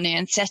wasting their money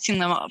and setting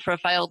them up for a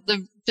fail.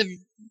 The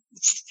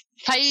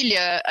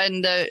failure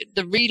and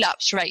the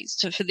relapse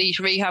rates for these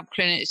rehab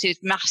clinics is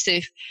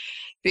massive,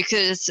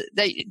 because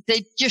they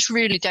just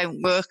really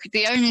don't work.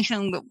 The only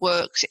thing that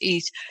works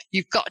is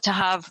you've got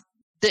to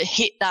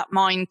hit that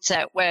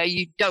mindset where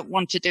you don't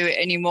want to do it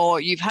anymore.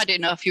 You've had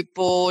enough, you're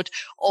bored,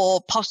 or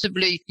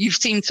possibly you've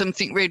seen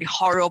something really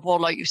horrible,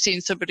 like you've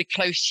seen somebody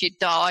close to you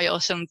die or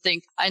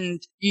something,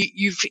 and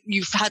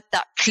you've had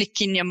that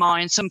click in your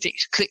mind,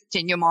 something's clicked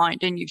in your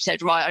mind, and you've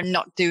said, right, I'm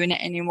not doing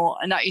it anymore.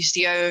 And that is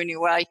the only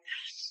way.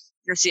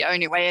 That's the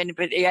only way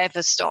anybody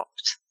ever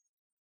stopped.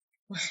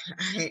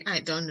 I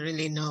don't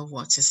really know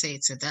what to say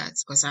to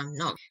that, because I'm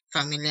not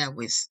familiar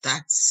with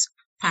that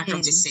part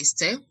of the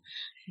system.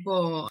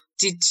 But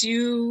did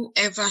you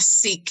ever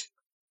seek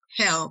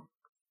help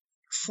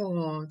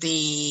for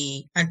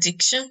the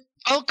addiction?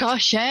 Oh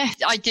gosh, yeah.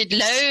 I did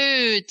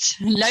loads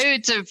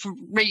of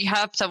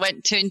rehabs. I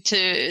went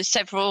into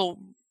several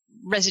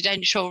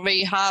residential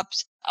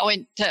rehabs. I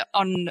went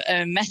on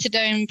a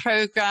methadone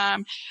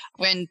program,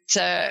 went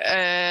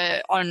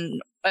on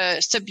a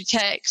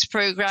Subutex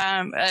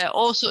program,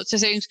 all sorts of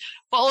things.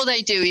 But all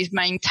they do is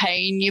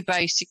maintain you,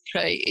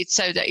 basically. It's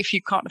so that if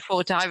you can't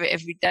afford to have it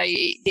every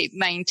day, it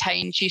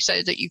maintains you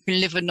so that you can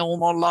live a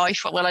normal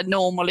life. Well, a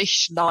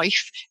normal-ish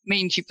life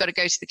means you've got to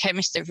go to the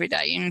chemist every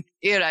day. And,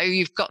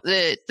 you've got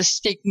the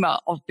stigma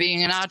of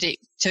being an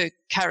addict to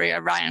carry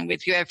around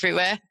with you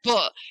everywhere.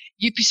 But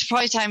you'd be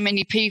surprised how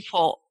many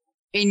people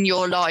in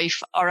your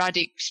life are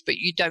addicts, but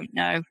you don't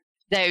know.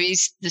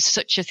 There's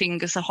such a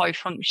thing as a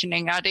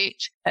high-functioning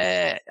addict.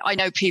 I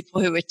know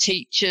people who are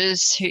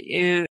teachers,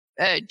 who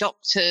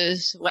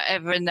doctors,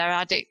 whatever, and they're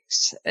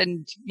addicts,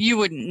 and you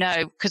wouldn't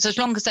know, because as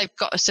long as they've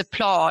got a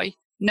supply,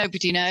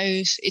 nobody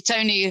knows. It's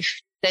only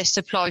if their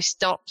supply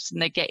stops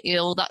and they get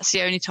ill, that's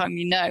the only time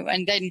you know.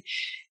 And then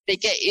they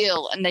get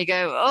ill and they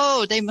go,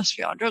 oh, they must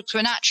be on drugs,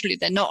 when actually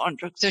they're not on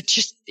drugs. They're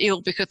just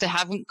ill because they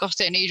haven't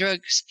got any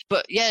drugs.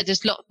 But yeah,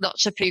 there's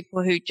lots of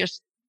people who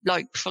just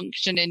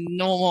function in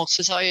normal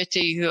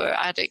society who are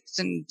addicts,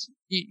 and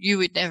you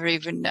would never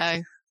even know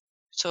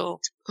at all.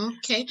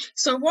 Okay.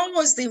 So what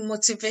was the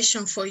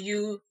motivation for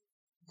you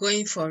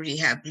going for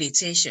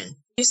rehabilitation?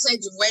 You said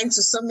you went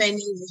to so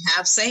many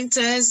rehab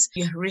centers,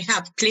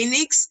 rehab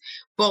clinics,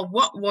 but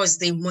what was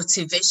the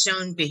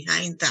motivation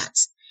behind that?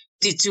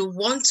 Did you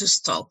want to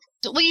stop?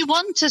 Well, you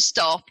want to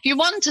stop. You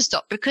want to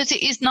stop because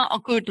it is not a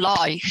good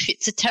life.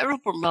 It's a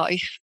terrible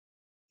life.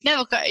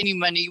 Never got any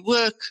money,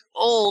 work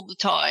all the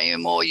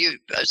time, or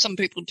some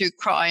people do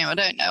crime. I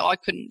don't know. I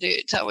couldn't do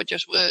it, so I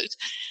just worked.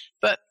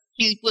 But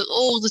you work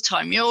all the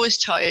time. You're always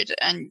tired,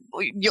 and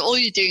all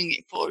you're doing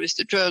it for is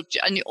the drugs.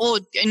 And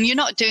you're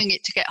not doing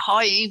it to get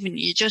high even.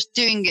 You're just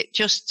doing it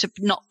just to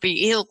not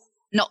be ill,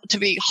 not to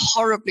be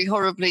horribly,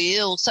 horribly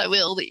ill, so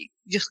ill that you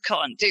just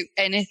can't do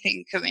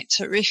anything. I mean, it's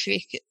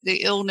horrific. The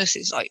illness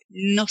is like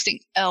nothing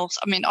else.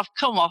 I mean, I've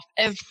come off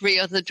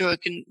every other drug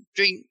and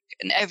drink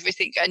and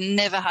everything. I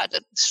never had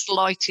the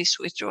slightest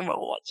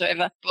withdrawal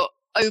whatsoever. But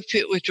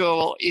opiate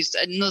withdrawal is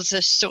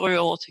another story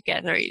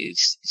altogether. It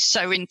is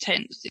so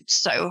intense. It's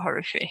so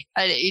horrific.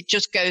 And it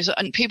just goes,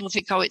 and people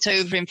think, oh, it's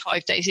over in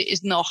 5 days. It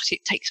is not.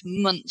 It takes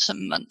months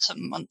and months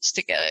and months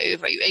to get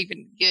over it,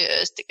 even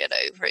years to get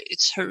over it.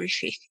 It's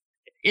horrific.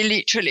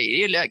 You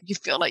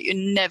feel like you're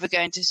never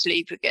going to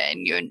sleep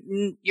again.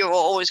 You're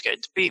always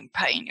going to be in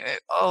pain.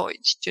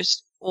 It's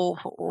just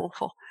awful,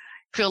 awful.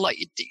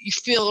 You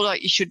feel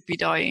like you should be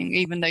dying,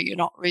 even though you're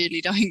not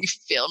really dying. You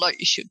feel like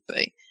you should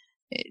be.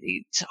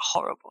 It's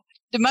horrible.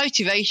 The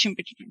motivation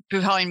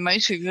behind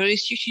most people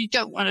is just you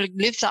don't want to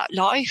live that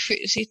life.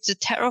 It's a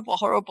terrible,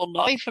 horrible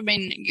life. I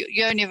mean,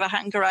 you only ever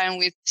hang around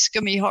with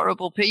scummy,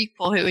 horrible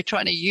people who are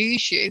trying to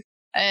use you,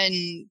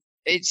 and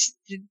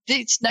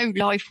it's no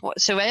life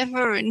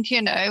whatsoever. And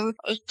I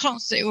was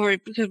constantly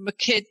worried because my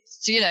kids,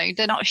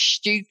 they're not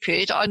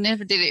stupid. I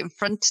never did it in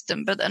front of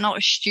them, but they're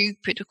not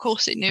stupid. Of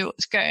course they knew what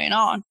was going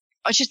on.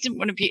 I just didn't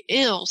want to be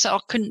ill, so I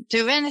couldn't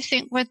do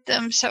anything with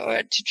them. So I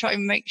had to try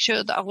and make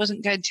sure that I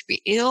wasn't going to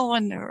be ill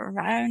when they were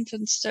around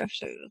and stuff.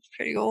 So it was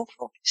pretty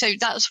awful. So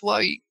that's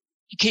why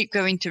you keep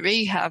going to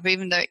rehab,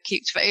 even though it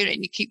keeps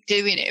failing. You keep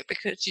doing it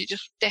because you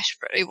just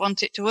desperately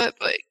want it to work,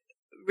 but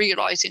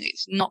realizing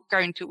it's not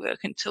going to work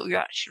until you're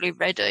actually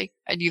ready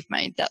and you've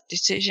made that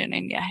decision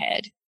in your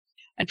head.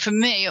 And for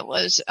me, it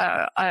was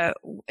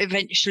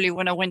eventually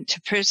when I went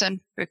to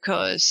prison,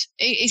 because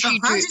if you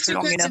do it for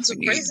long enough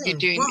and you're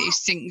doing these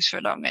things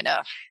for long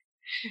enough.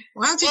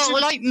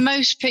 Like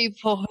most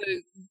people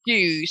who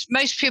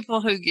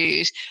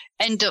use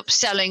end up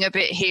selling a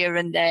bit here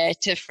and there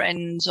to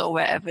friends or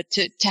whatever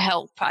to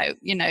help out,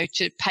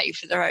 to pay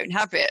for their own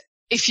habit.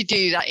 If you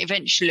do that,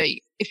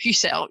 eventually, if you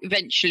sell,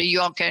 eventually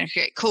you are going to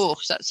get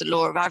caught. That's the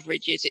law of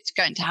averages. It's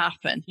going to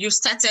happen. You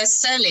started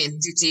selling,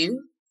 did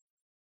you?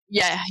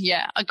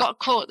 Yeah. I got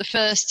caught the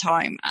first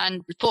time,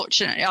 and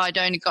fortunately I'd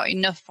only got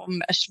enough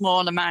from a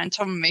small amount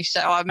on me, so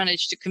I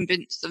managed to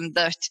convince them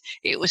that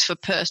it was for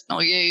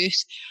personal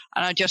use,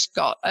 and I just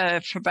got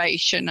a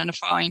probation and a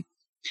fine.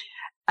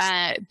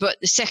 But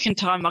the second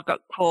time I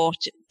got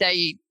caught,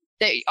 I'd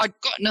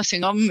got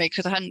nothing on me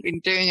because I hadn't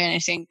been doing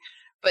anything,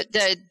 but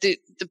the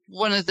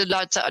one of the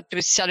lads that I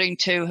was selling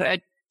to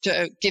had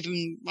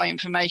given my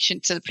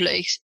information to the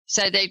police.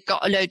 So they'd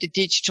got a load of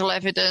digital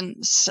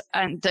evidence,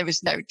 and there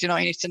was no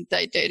denying it, and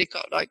they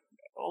got like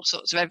all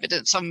sorts of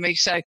evidence on me.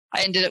 So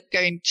I ended up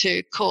going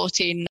to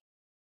court in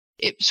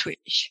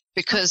Ipswich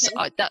because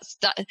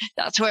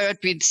that's where I'd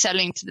been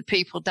selling to the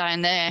people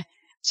down there.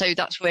 So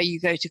that's where you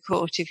go to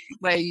court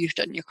where you've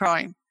done your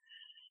crime.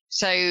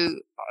 So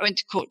I went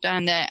to court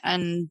down there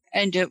and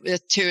ended up with a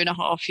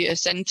 2.5-year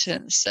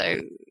sentence.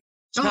 So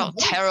it felt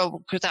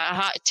terrible because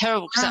I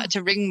had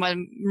to ring my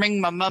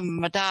mum and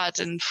my dad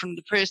and from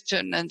the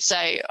prison and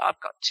say I've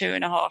got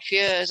 2.5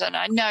 years, and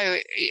I know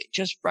it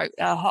just broke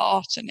their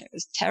heart, and it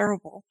was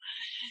terrible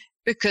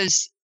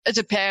because as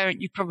a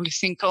parent you probably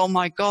think, oh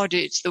my God,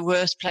 it's the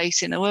worst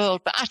place in the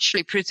world, but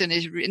actually prison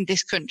in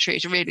this country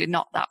is really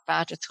not that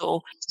bad at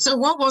all. So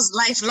what was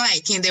life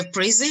like in the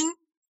prison?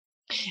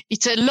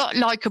 It's a lot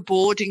like a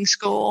boarding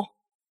school.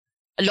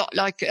 A lot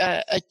like,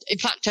 in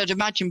fact, I'd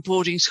imagine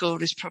boarding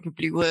school is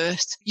probably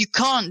worse. You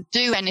can't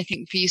do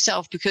anything for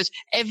yourself because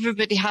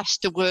everybody has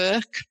to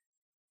work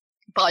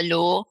by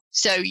law.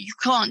 So you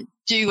can't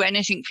do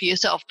anything for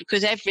yourself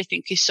because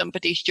everything is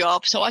somebody's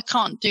job. So I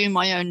can't do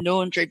my own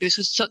laundry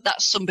because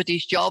that's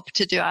somebody's job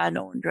to do our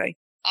laundry.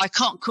 I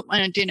can't cook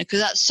my own dinner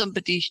because that's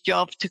somebody's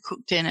job to cook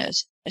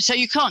dinners. So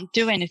you can't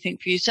do anything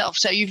for yourself.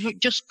 So you've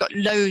just got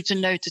loads and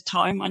loads of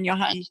time on your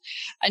hands,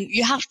 and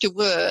you have to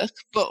work,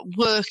 but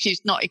work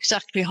is not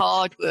exactly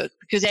hard work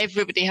because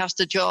everybody has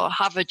to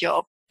have a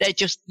job. They're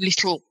just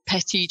little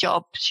petty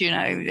jobs,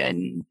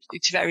 and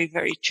it's very,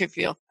 very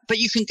trivial. But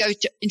you can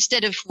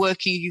instead of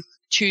working, you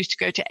choose to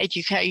go to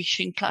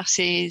education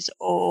classes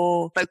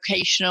or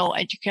vocational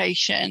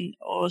education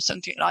or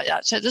something like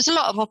that. So there's a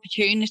lot of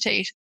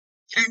opportunities.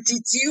 And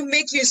did you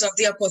make use of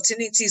the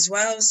opportunities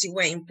whilst you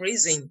were in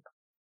prison?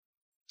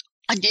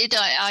 I did.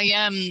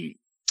 I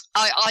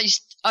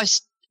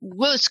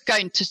was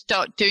going to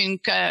start doing,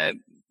 because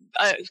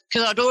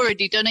I'd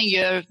already done a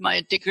year of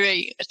my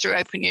degree through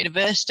Open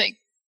University,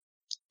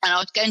 and I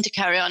was going to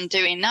carry on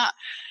doing that.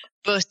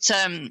 But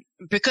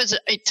because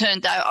it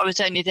turned out I was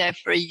only there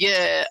for a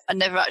year, I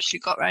never actually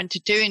got around to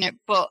doing it.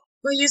 But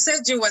you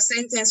said you were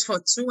sentenced for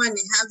 2.5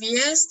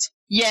 years?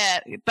 Yeah,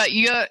 but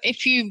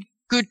if you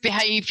good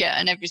behaviour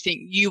and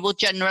everything, you will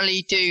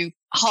generally do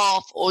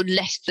half or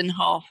less than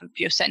half of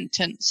your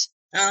sentence.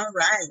 All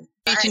right.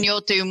 And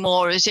you'll do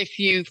more, as if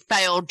you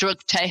fail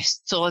drug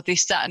tests or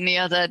this, that and the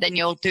other, then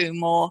you'll do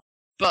more.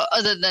 But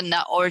other than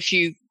that, or if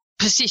you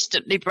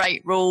persistently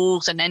break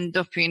rules and end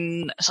up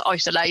in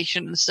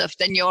isolation and stuff,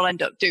 then you'll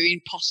end up doing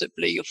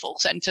possibly your full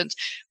sentence.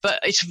 But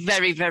it's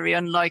very, very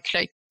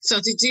unlikely. So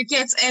did you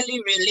get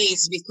early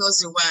release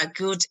because you were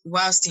good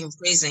whilst in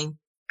prison?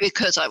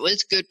 Because I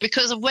was good.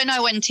 Because when I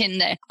went in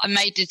there, I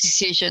made a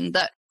decision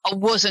that I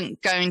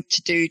wasn't going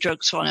to do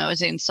drugs when I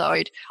was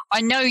inside.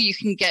 I know you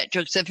can get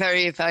drugs, they're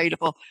very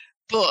available,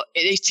 but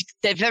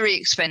they're very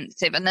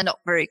expensive and they're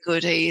not very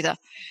good either.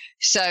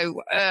 So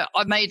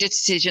I made a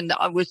decision that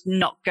I was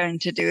not going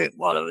to do it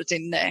while I was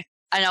in there.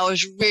 And I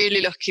was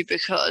really lucky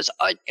because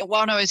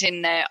while I was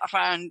in there,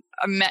 I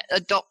met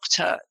a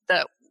doctor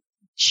that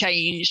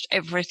changed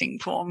everything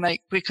for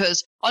me,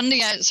 because on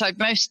the outside,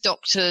 most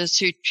doctors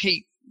who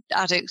treat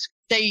addicts,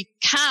 they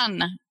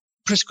can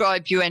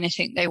prescribe you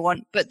anything they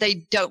want, but they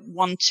don't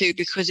want to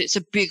because it's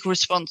a big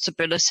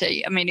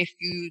responsibility. I mean, if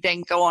you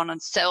then go on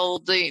and sell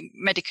the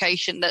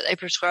medication that they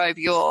prescribe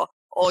you,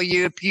 or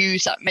you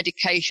abuse that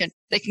medication,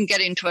 they can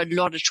get into a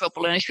lot of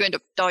trouble. And if you end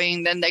up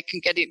dying, then they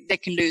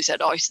can lose their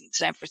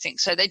license and everything.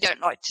 So they don't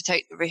like to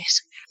take the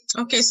risk.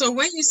 Okay, so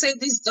when you say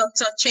this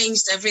doctor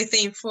changed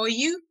everything for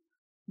you,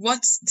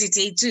 what did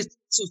he do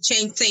to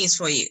change things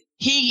for you?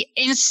 He,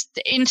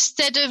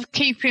 instead of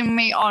keeping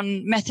me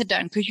on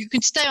methadone, because you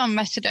can stay on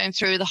methadone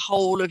through the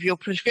whole of your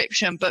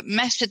prescription, but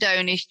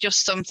methadone is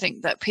just something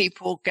that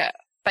people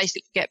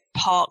basically get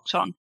parked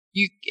on.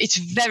 It's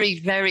very,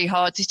 very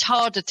hard. It's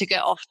harder to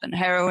get off than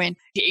heroin.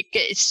 It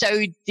gets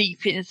so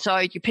deep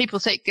inside you. People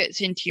say it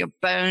gets into your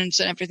bones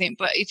and everything,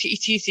 but it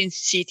is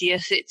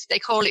insidious. They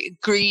call it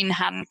green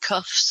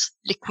handcuffs,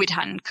 liquid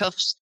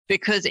handcuffs,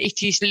 because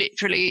it is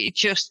literally,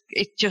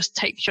 it just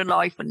takes your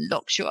life and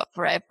locks you up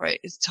forever.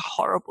 It's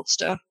horrible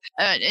stuff.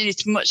 And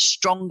it's much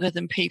stronger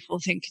than people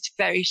think. It's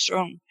very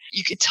strong.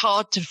 It's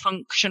hard to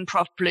function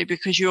properly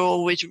because you're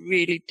always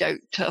really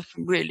doped up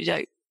and really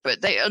doped.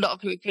 But a lot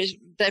of people,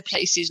 their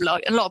places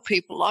like, a lot of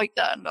people like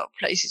that, and a lot of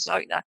places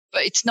like that.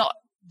 But it's not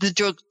the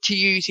drug to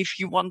use if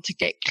you want to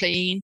get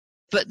clean.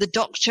 But the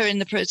doctor in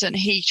the prison,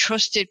 he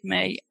trusted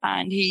me,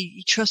 and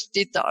he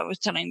trusted that I was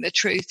telling the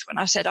truth when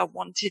I said I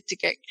wanted to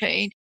get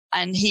clean.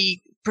 And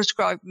he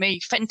prescribed me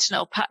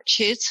fentanyl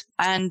patches,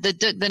 and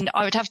then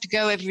I would have to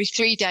go every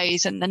 3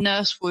 days, and the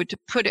nurse would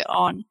put it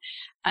on,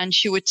 and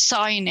she would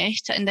sign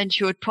it, and then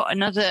she would put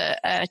another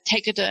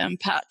Tegaderm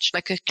patch,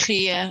 like a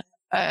clear,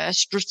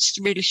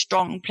 really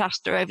strong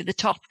plaster over the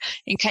top,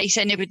 in case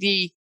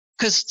anybody,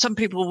 because some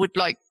people would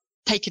like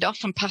take it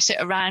off and pass it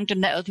around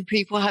and let other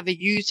people have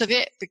a use of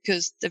it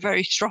because they're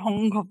very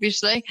strong,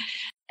 obviously.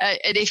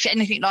 And if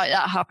anything like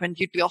that happened,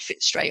 you'd be off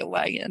it straight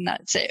away, and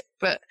that's it.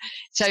 But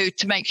so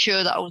to make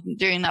sure that I wasn't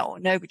doing that, or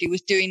nobody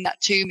was doing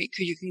that to me,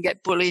 because you can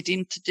get bullied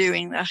into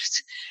doing that,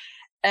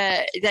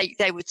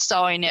 they would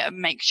sign it and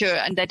make sure,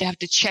 and they'd have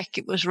to check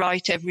it was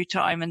right every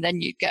time, and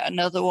then you'd get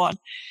another one.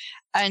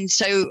 And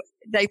so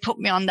they put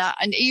me on that.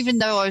 And even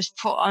though I was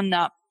put on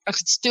that, I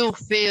could still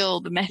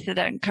feel the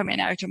methadone coming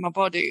out of my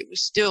body. It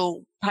was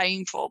still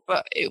painful,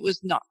 but it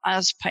was not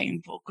as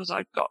painful because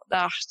I'd got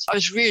that. I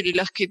was really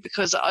lucky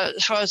because,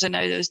 as far as I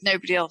know, there was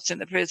nobody else in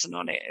the prison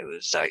on it. It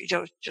was, I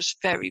was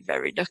just very,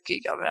 very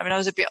lucky. I mean, I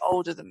was a bit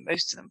older than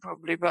most of them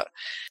probably, but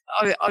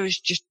I was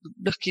just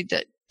lucky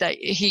that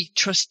he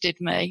trusted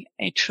me.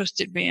 He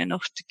trusted me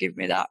enough to give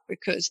me that,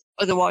 because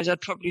otherwise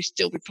I'd probably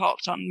still be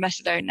parked on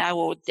methadone now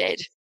or dead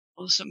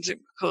or something,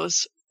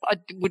 because I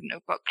wouldn't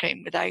have got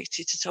clean without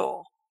it at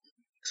all.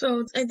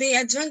 So the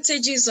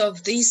advantages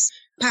of these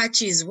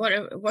patches, what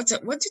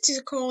did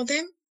you call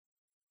them?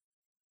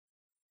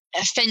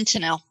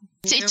 Fentanyl.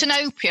 It's an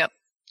opiate,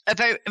 a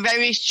very,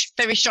 very,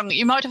 very strong.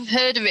 You might have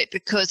heard of it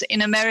because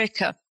in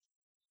America,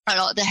 a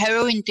lot of the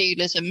heroin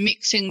dealers are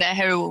mixing their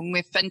heroin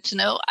with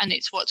fentanyl, and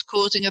it's what's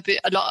causing a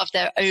lot of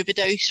their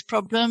overdose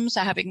problems.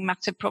 They're having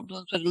massive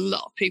problems with a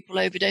lot of people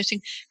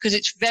overdosing because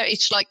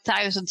it's like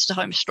thousands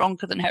times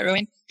stronger than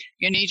heroin.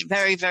 You need a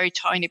very, very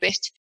tiny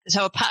bit.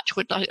 So a patch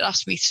would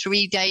last me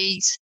 3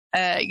 days,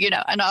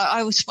 and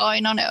I was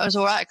fine on it. I was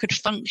all right. I could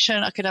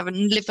function. I could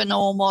live a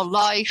normal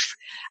life.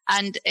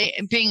 And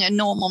being a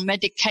normal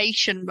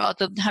medication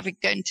rather than having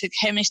to go to the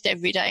chemist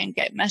every day and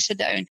get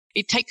methadone,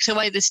 it takes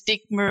away the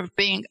stigma of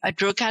being a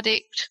drug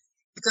addict.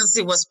 Because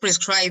it was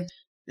prescribed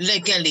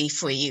legally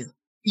for you.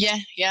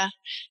 Yeah.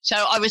 So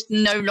I was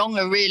no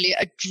longer really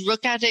a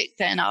drug addict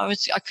then. I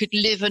could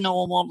live a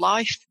normal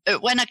life.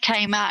 When I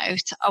came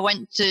out, I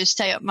went to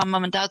stay at my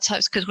mum and dad's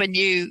house, because when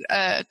you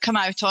come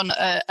out on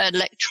an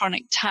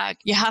electronic tag,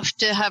 you have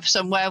to have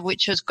somewhere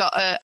which has got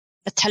a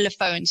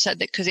telephone, so that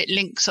because it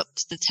links up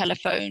to the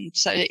telephone,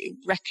 so that it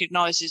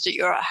recognises that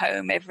you're at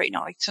home every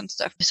night and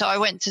stuff. So I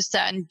went to stay,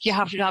 and you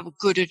have to have a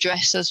good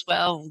address as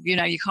well.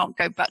 You can't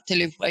go back to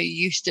live where you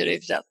used to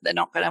live. That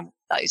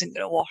isn't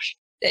going to wash.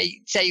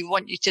 They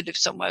want you to live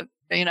somewhere,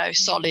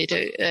 solid,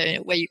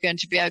 where you're going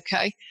to be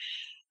okay.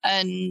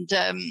 And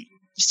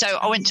so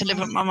I went to live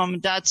at my mum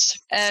and dad's.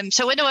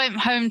 So when I went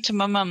home to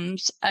my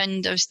mum's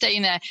and I was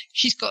staying there,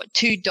 she's got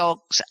 2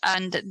 dogs,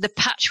 and the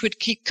patch would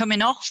keep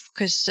coming off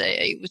because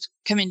it was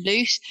coming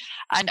loose,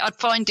 and I'd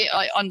find it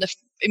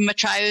in my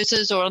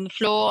trousers or on the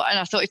floor, and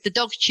I thought, if the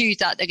dogs chew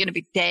that, they're going to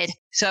be dead.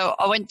 So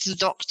I went to the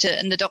doctor,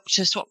 and the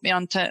doctor swapped me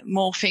onto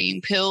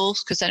morphine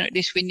pills, because then at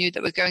least we knew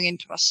that we're going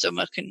into my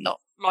stomach and not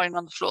lying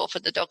on the floor for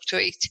the dog to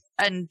eat.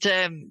 And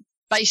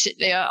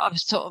basically I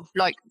was sort of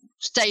like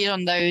stayed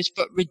on those,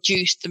 but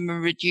reduced them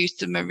and reduced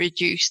them and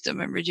reduced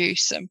them and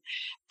reduced them.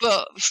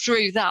 But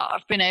through that,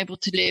 I've been able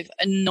to live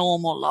a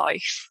normal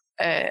life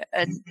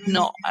and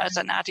not as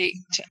an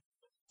addict.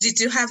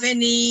 Did you have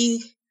any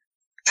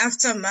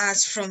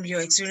aftermath from your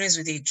experience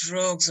with the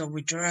drugs or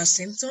withdrawal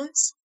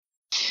symptoms?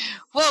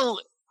 Well,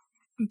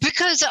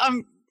 because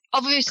I'm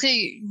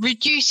obviously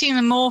reducing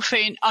the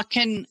morphine, I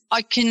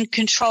can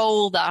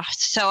control that,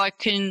 so I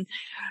can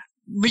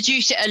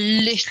reduce it a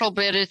little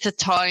bit at a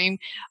time.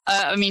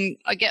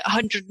 I get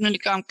 100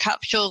 milligram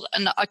capsules,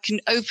 and I can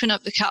open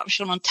up the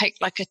capsule and take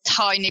like a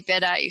tiny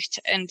bit out,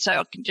 and so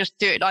I can just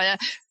do it like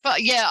that.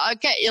 But yeah, I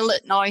get ill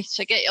at night,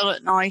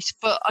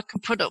 but I can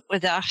put up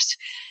with that.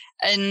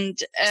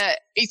 And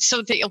it's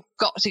something I've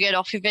got to get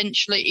off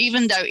eventually,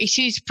 even though it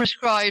is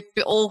prescribed,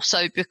 but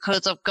also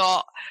because I've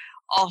got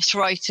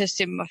arthritis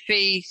in my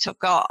feet, I've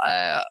got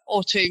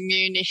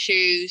autoimmune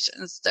issues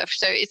and stuff.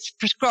 So it's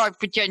prescribed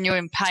for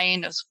genuine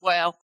pain as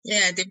well.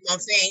 Yeah, the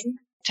morphine.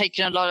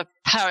 Taking a lot of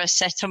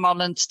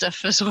paracetamol and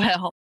stuff as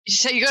well.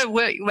 So you got to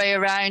work your way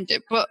around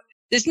it, but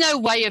there's no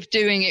way of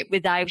doing it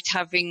without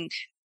having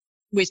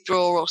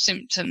withdrawal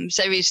symptoms.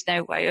 There is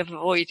no way of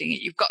avoiding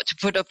it. You've got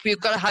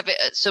to have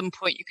it at some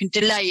point. You can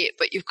delay it,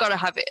 but you've got to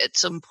have it at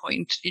some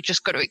point. You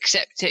just got to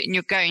accept it, and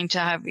you're going to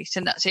have it,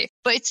 and that's it.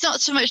 But it's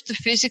not so much the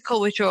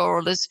physical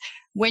withdrawal as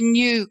when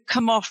you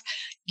come off,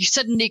 you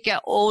suddenly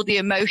get all the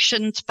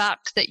emotions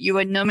back that you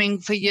were numbing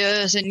for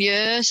years and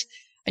years,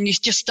 and you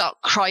just start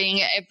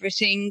crying at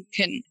everything,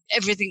 and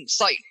everything's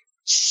like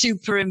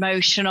super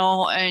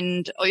emotional,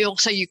 and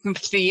also you can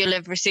feel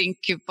everything.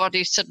 Your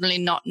body's suddenly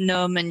not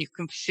numb, and you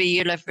can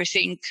feel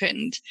everything,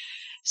 and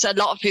so a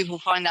lot of people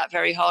find that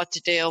very hard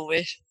to deal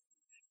with.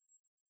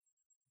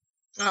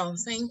 Oh,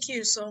 thank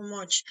you so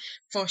much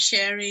for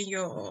sharing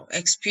your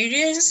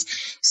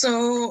experience.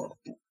 So,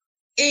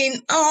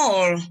 in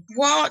all,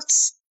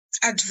 what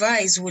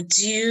advice would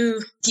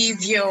you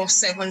give your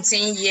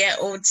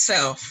 17-year-old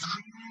self?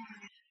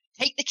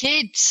 Take the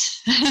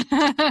kids.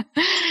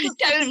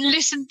 Don't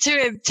listen to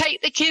him.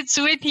 Take the kids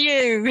with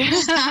you.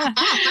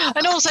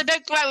 And also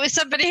don't go out with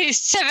somebody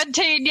who's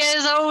 17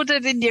 years older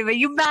than you. Are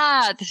you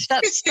mad?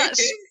 That's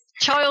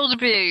child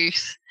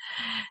abuse.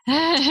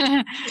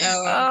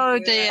 Oh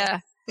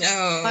dear.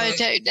 Oh. I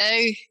don't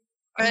know.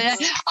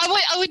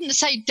 I wouldn't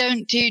say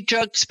don't do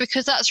drugs,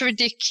 because that's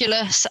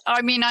ridiculous.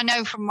 I mean, I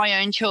know from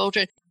my own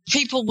children,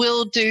 people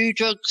will do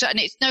drugs, and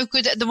it's no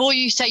good. The more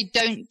you say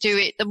don't do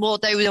it, the more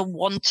they will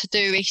want to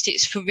do it.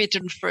 It's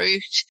forbidden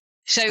fruit.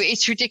 So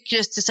it's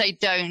ridiculous to say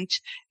don't.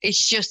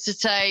 It's just to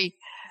say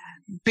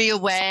be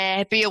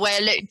aware,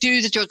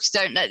 do the drugs,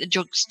 don't let the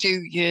drugs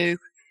do you.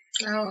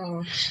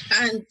 Oh,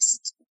 and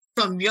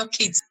from your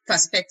kids'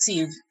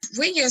 perspective,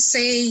 when you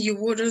say you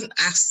wouldn't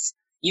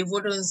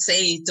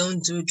say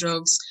don't do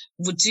drugs,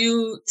 would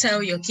you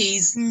tell your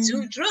kids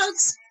do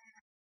drugs?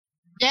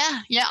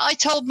 Yeah. I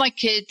told my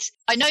kids,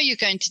 I know you're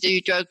going to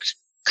do drugs.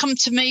 Come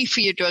to me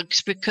for your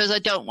drugs, because I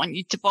don't want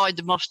you to buy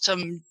them off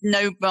some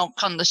no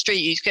milk on the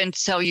street who's going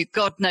to tell you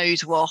God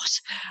knows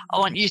what. I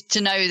want you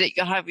to know that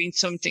you're having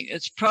something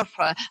that's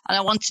proper, and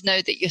I want to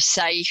know that you're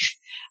safe.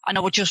 And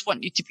I would just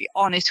want you to be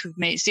honest with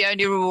me. It's the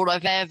only rule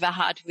I've ever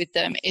had with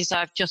them, is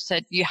I've just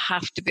said, you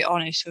have to be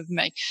honest with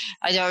me.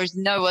 And there is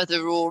no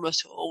other rule at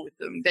all with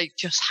them. They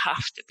just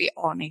have to be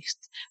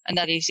honest. And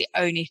that is the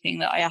only thing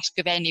that I ask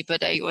of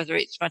anybody, whether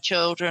it's my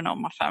children or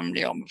my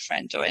family or my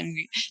friends or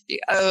anything.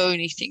 The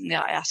only thing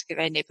that I ask of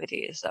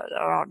anybody is that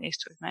they're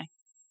honest with me.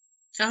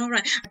 All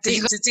right.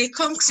 Do they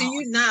come to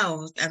you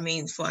now, I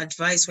mean, for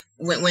advice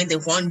when they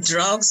want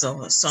drugs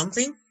or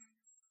something?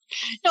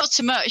 Not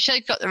so much.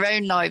 They've got their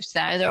own lives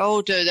now. They're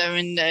older. They're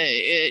in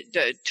the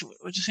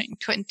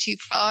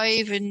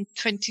 25 and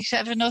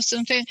 27 or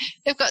something.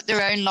 They've got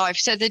their own life,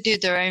 so they do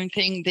their own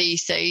thing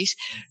these days.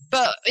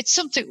 But it's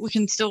something we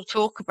can still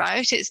talk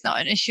about. It's not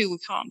an issue we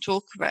can't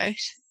talk about.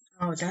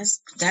 Oh,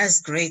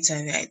 that's great.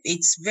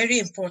 It's very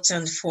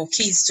important for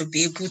kids to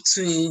be able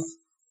to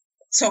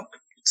talk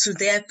to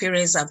their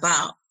parents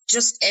about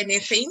just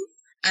anything.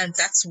 And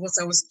that's what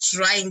I was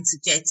trying to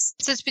get.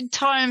 There's been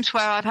times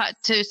where I've had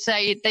to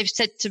say, they've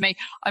said to me,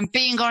 I'm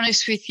being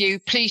honest with you,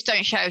 please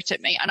don't shout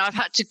at me. And I've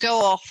had to go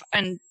off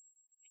and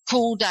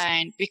cool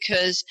down,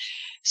 because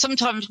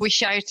sometimes we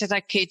shout at our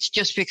kids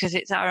just because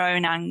it's our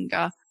own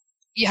anger.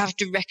 You have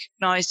to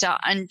recognise that,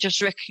 and just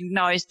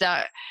recognise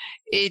that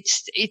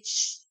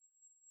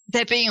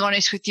they're being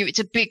honest with you. It's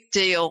a big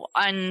deal,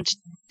 and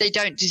they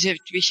don't deserve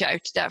to be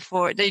shouted at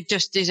for it. They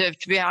just deserve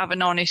to have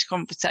an honest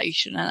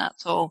conversation, and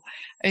that's all.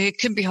 It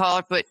can be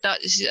hard, but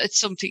it's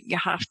something you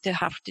have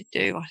to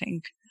do, I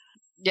think.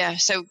 Yeah,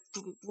 so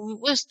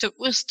we'll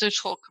still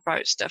talk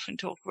about stuff and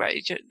talk about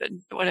each other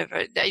and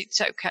whatever. It's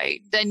okay.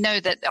 They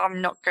know that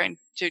I'm not going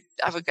to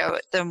have a go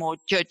at them or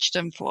judge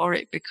them for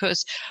it,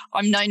 because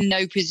I'm in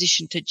no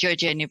position to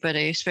judge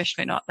anybody,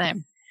 especially not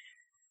them.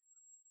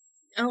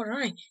 All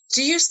right.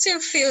 Do you still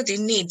feel the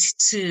need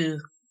to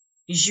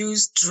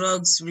use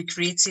drugs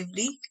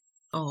recreatively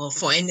or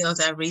for any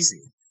other reason?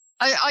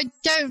 I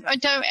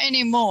don't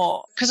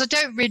anymore, because I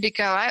don't really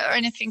go out or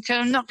anything. Cause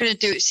I'm not going to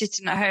do it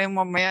sitting at home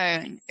on my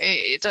own.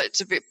 It's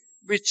a bit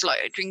rich,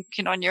 like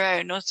drinking on your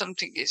own or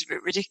something. It's a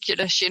bit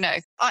ridiculous, you know.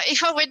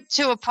 If I went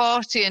to a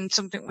party and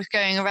something was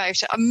going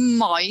around, I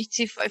might,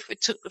 if I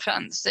took the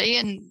fancy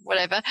and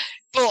whatever.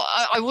 But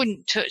I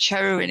wouldn't touch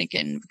heroin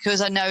again,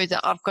 because I know that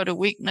I've got a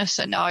weakness,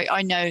 and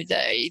I know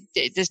that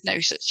there's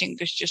no such thing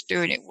as just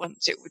doing it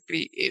once. That would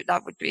be it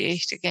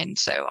again.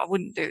 So I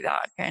wouldn't do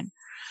that again.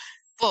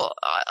 But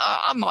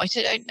I might.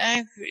 I don't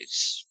know.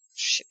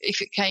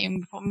 If it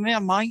came from me, I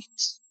might.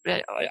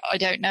 But I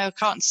don't know. I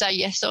can't say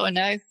yes or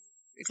no.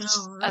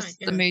 As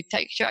the mood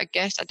takes you, I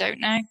guess. I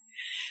don't know.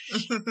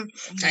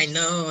 I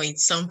know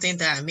it's something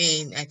that,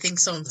 I think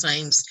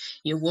sometimes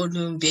you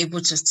wouldn't be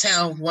able to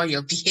tell what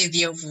your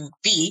behavior would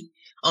be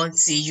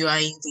until you are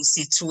in the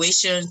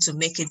situation to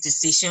make a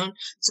decision,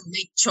 to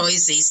make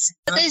choices.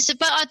 There's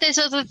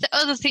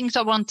other things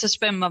I want to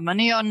spend my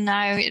money on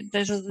now.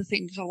 There's other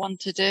things I want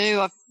to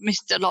do. I've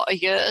missed a lot of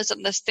years,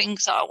 and there's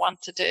things that I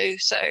want to do.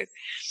 So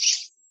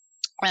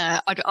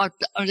there's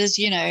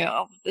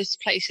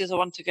places I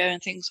want to go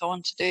and things I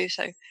want to do.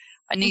 So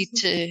I need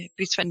to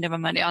be spending my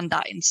money on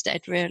that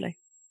instead, really.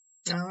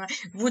 All right.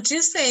 Would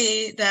you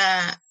say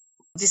that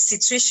the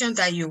situation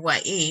that you were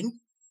in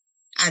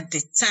at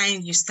the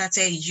time you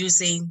started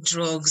using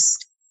drugs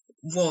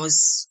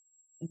was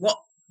what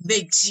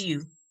made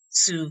you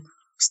to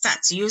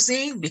start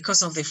using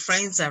because of the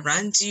friends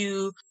around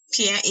you,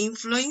 peer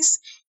influence?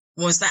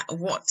 Was that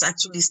what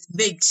actually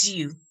made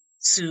you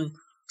to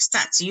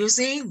start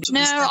using?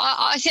 No,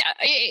 I think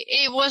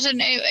it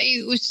wasn't.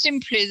 It was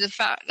simply the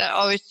fact that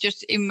I was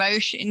just in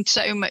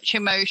so much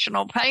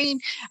emotional pain.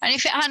 And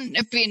if it hadn't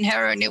have been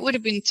heroin, it would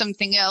have been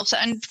something else.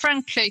 And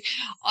frankly,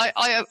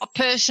 I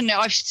personally,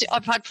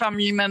 I've had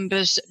family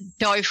members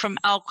die from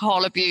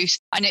alcohol abuse,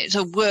 and it's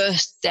a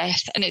worse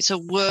death and it's a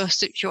worse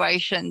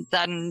situation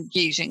than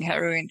using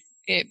heroin.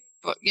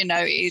 But you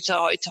know, it's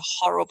a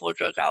horrible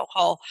drug,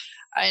 alcohol,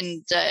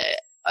 and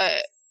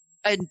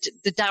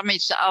the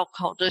damage that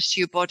alcohol does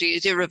to your body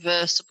is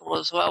irreversible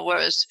as well,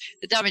 whereas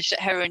the damage that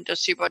heroin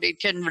does to your body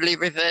generally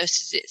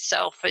reverses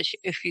itself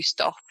if you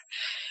stop.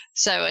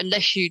 So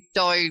unless you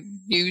die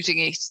using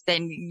it,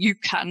 then you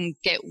can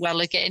get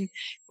well again.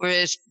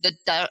 Whereas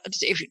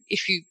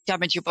if you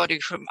damage your body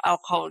from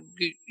alcohol,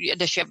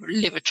 unless you have a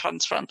liver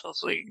transplant or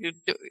something,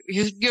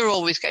 you're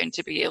always going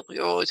to be ill.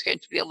 You're always going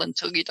to be ill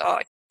until you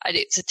die. And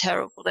it's a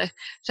terrible death.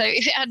 So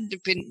if it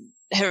hadn't been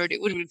heroin,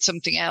 it would have been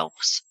something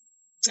else.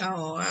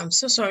 Oh, I'm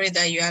so sorry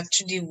that you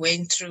actually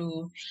went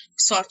through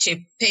such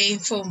a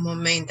painful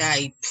moment that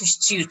it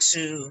pushed you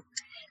to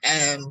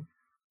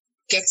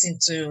get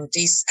into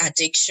this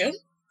addiction.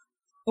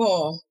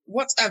 But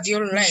what have you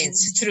learned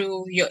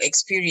through your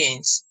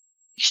experience?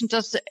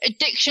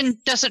 Addiction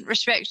doesn't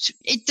respect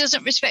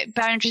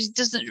boundaries. It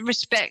doesn't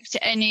respect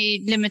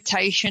any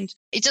limitations.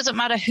 It doesn't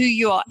matter who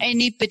you are.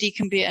 Anybody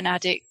can be an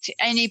addict.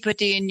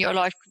 Anybody in your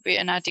life can be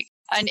an addict.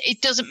 And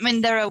it doesn't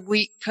mean they're a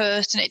weak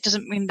person. It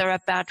doesn't mean they're a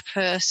bad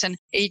person.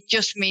 It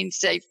just means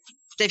they've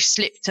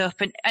slipped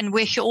up, and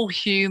we're all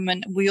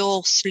human. We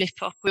all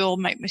slip up. We all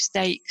make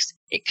mistakes.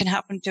 It can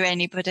happen to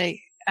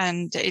anybody.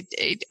 And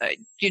it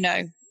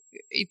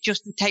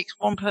just takes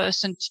one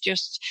person to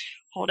just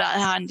hold out a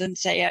hand and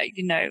say,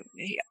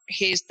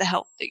 here's the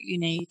help that you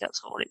need.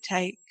 That's all it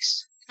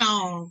takes.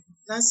 Oh,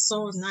 that's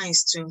so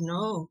nice to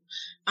know.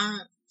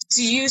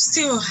 Do you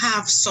still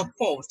have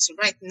support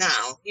right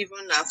now,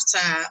 even after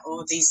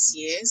all these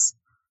years?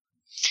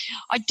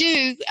 I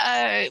do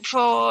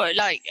for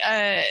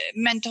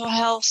mental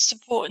health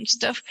support and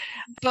stuff,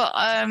 but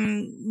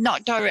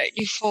not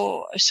directly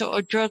for sort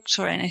of drugs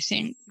or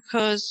anything,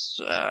 because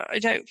I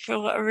don't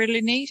feel that I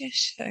really need it.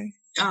 So.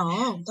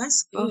 Oh,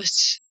 that's good.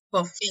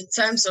 But in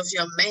terms of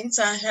your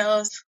mental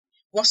health,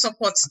 what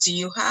support do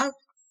you have?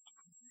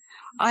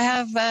 I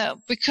have,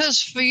 because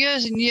for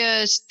years and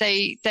years,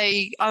 I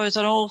was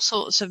on all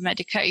sorts of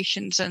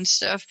medications and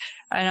stuff,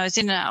 and I was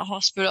in and out of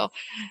hospital,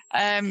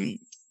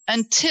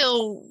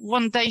 until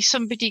one day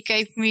somebody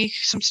gave me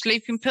some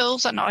sleeping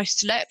pills and I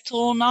slept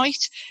all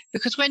night.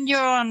 Because when you're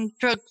on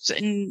drugs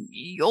and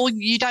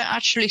you don't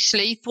actually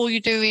sleep, all you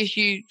do is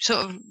you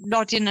sort of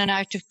nod in and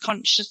out of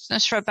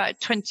consciousness for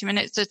about 20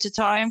 minutes at a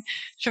time.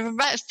 So for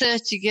about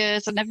 30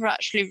 years, I never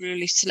actually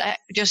really slept,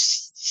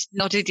 just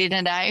nodded in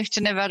and out.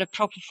 I never had a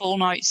proper full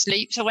night's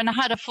sleep. So when I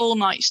had a full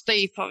night's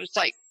sleep, I was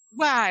like,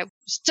 wow,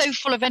 so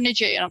full of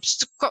energy, and I've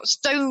got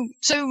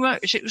so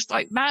much. It was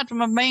like mad.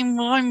 My main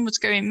mind was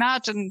going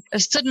mad, and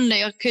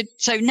suddenly I could.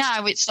 So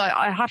now it's like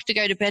I have to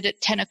go to bed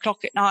at 10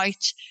 o'clock at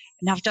night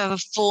and have to have a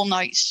full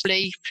night's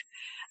sleep,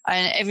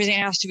 and everything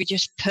has to be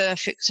just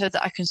perfect so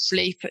that I can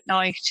sleep at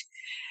night.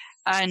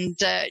 And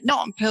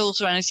not on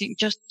pills or anything.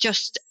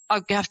 Just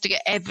I have to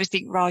get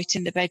everything right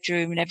in the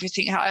bedroom and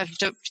everything. I have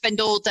to spend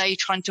all day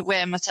trying to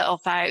wear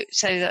myself out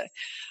so that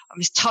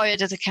I'm as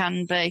tired as I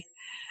can be.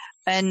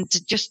 And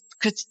just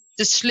because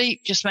the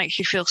sleep just makes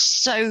you feel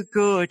so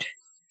good.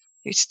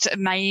 It's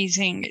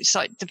amazing. It's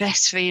like the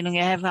best feeling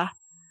ever.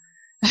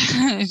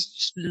 I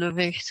just love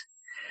it.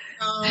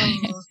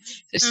 Oh,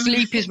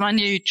 sleep is my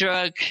new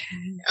drug.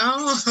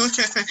 Oh,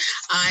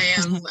 I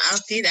am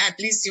happy that at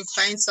least you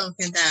find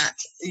something that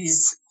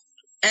is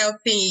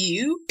helping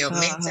you, your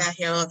mental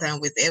health,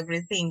 and with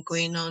everything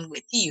going on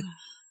with you.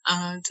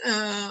 And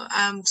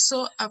I'm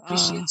so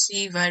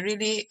appreciative.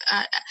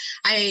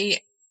 I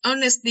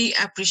honestly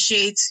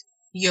appreciate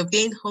your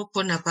being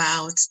open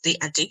about the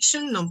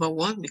addiction, number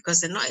one,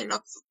 because not a lot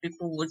of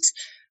people would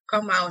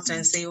come out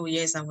and say, oh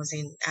yes, I was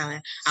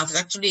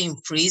actually in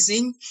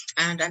prison.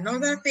 And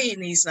another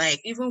thing is,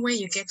 like, even when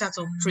you get out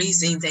of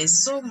prison,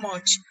 there's so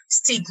much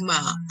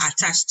stigma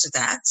attached to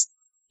that.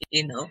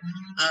 Even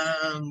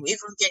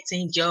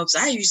getting jobs.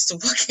 I used to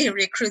work in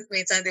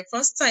recruitment, and the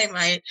first time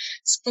I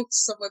spoke to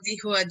somebody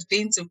who had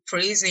been to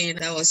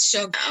prison, I was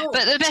shocked.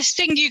 But the best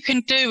thing you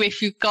can do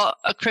if you've got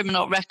a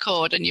criminal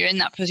record and you're in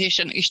that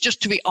position is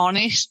just to be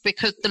honest,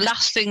 because the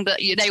last thing that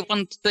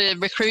the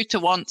recruiter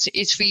wants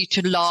is for you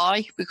to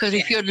lie, because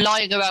if you're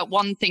lying about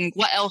one thing,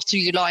 what else are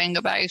you lying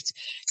about?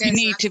 Exactly. You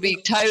need to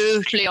be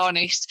totally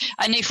honest.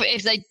 And if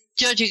they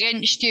judge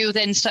against you,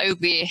 then so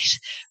be it.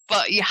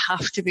 But you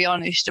have to be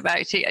honest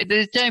about it.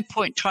 There's no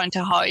point trying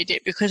to hide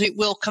it, because it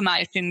will come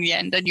out in the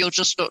end and you'll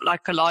just look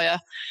like a liar.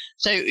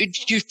 So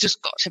you've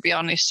just got to be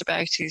honest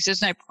about it.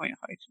 There's no point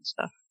hiding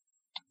stuff.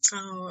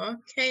 Oh,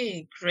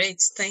 okay,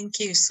 great. Thank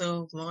you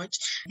so much.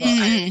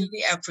 Well, I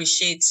really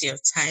appreciate your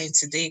time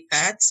today,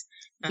 Kat.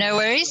 No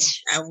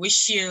worries. I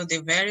wish you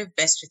the very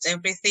best with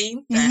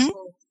everything.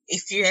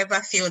 If you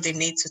ever feel the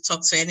need to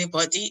talk to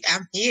anybody,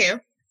 I'm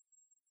here.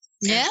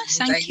 Yeah,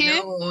 thank you.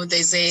 Know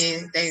there's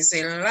a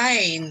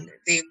line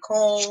they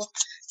call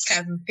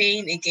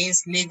Campaign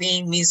Against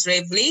Living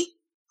Miserably.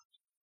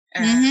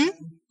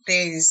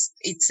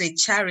 It's a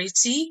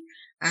charity,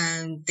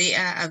 and they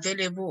are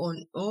available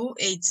on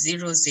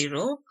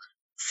 0800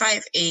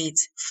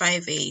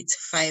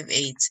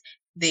 585858.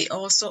 They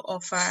also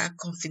offer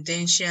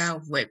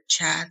confidential web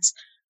chat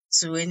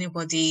to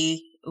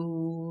anybody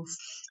who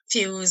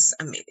feels,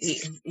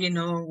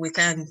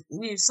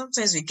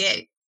 sometimes we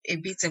get a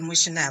bit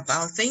emotional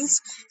about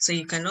things. So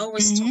you can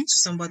always talk to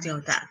somebody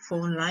on that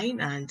phone line,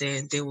 and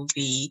they will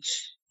be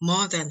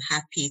more than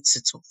happy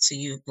to talk to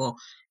you. But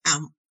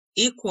I'm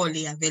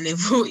equally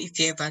available if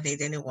you ever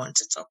need anyone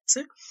to talk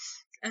to.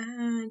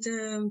 And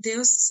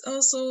there's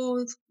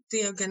also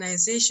the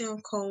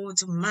organization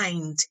called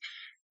Mind.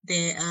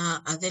 They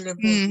are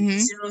available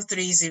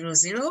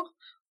 0300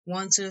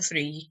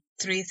 123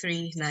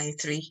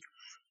 3393.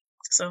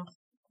 So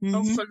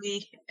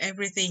hopefully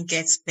everything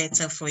gets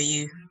better for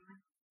you.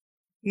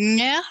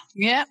 Yeah,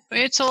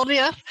 it's all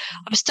up.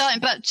 I'm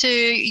starting back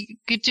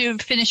to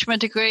finish my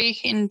degree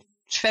in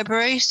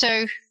February,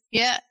 so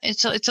yeah,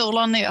 it's all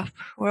on the up.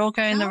 We're all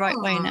going the right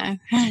way now.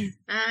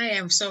 I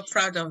am so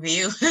proud of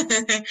you.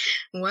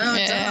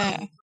 Well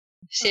done.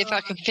 See if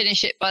I can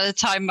finish it by the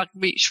time I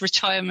reach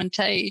retirement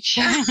age.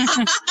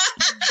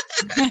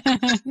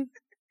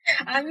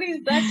 At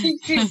least that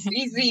keeps you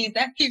busy.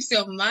 That keeps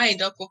your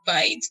mind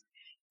occupied.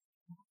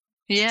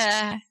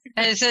 Yeah.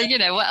 And so,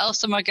 what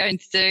else am I going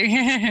to do?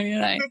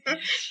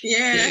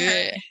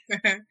 Yeah.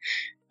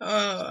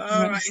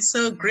 All right.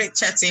 So great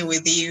chatting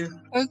with you.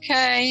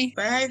 Okay.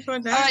 Bye for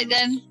now. All right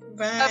then.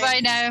 Bye.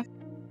 Bye-bye now.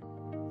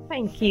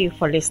 Thank you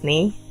for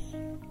listening.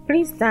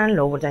 Please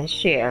download and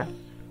share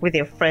with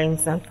your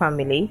friends and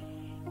family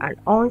and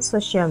on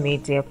social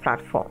media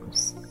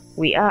platforms.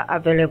 We are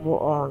available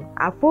on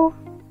Apple,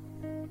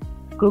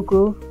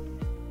 Google,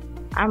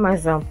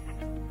 Amazon,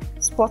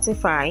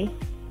 Spotify,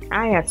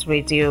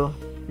 iHeartRadio,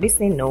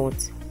 Listening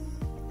Notes,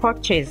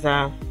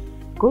 Podchaser,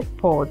 Good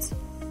Pods,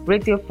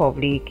 Radio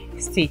Public,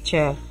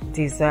 Stitcher,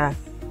 Deezer,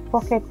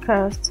 Pocket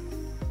Cast,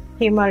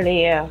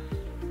 Himalaya,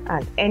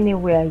 and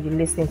anywhere you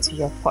listen to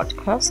your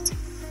podcast.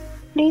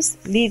 Please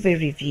leave a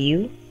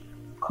review,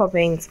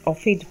 comment, or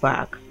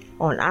feedback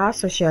on our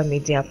social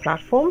media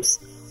platforms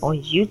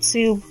on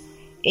YouTube,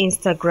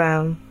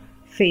 Instagram,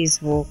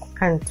 Facebook,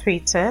 and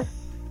Twitter,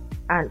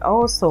 and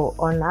also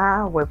on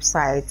our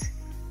website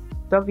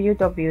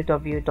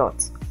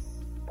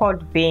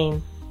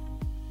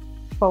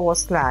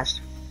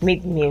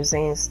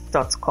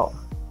www.podbean.com/midmusings.com.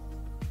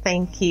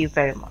 Thank you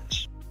very much.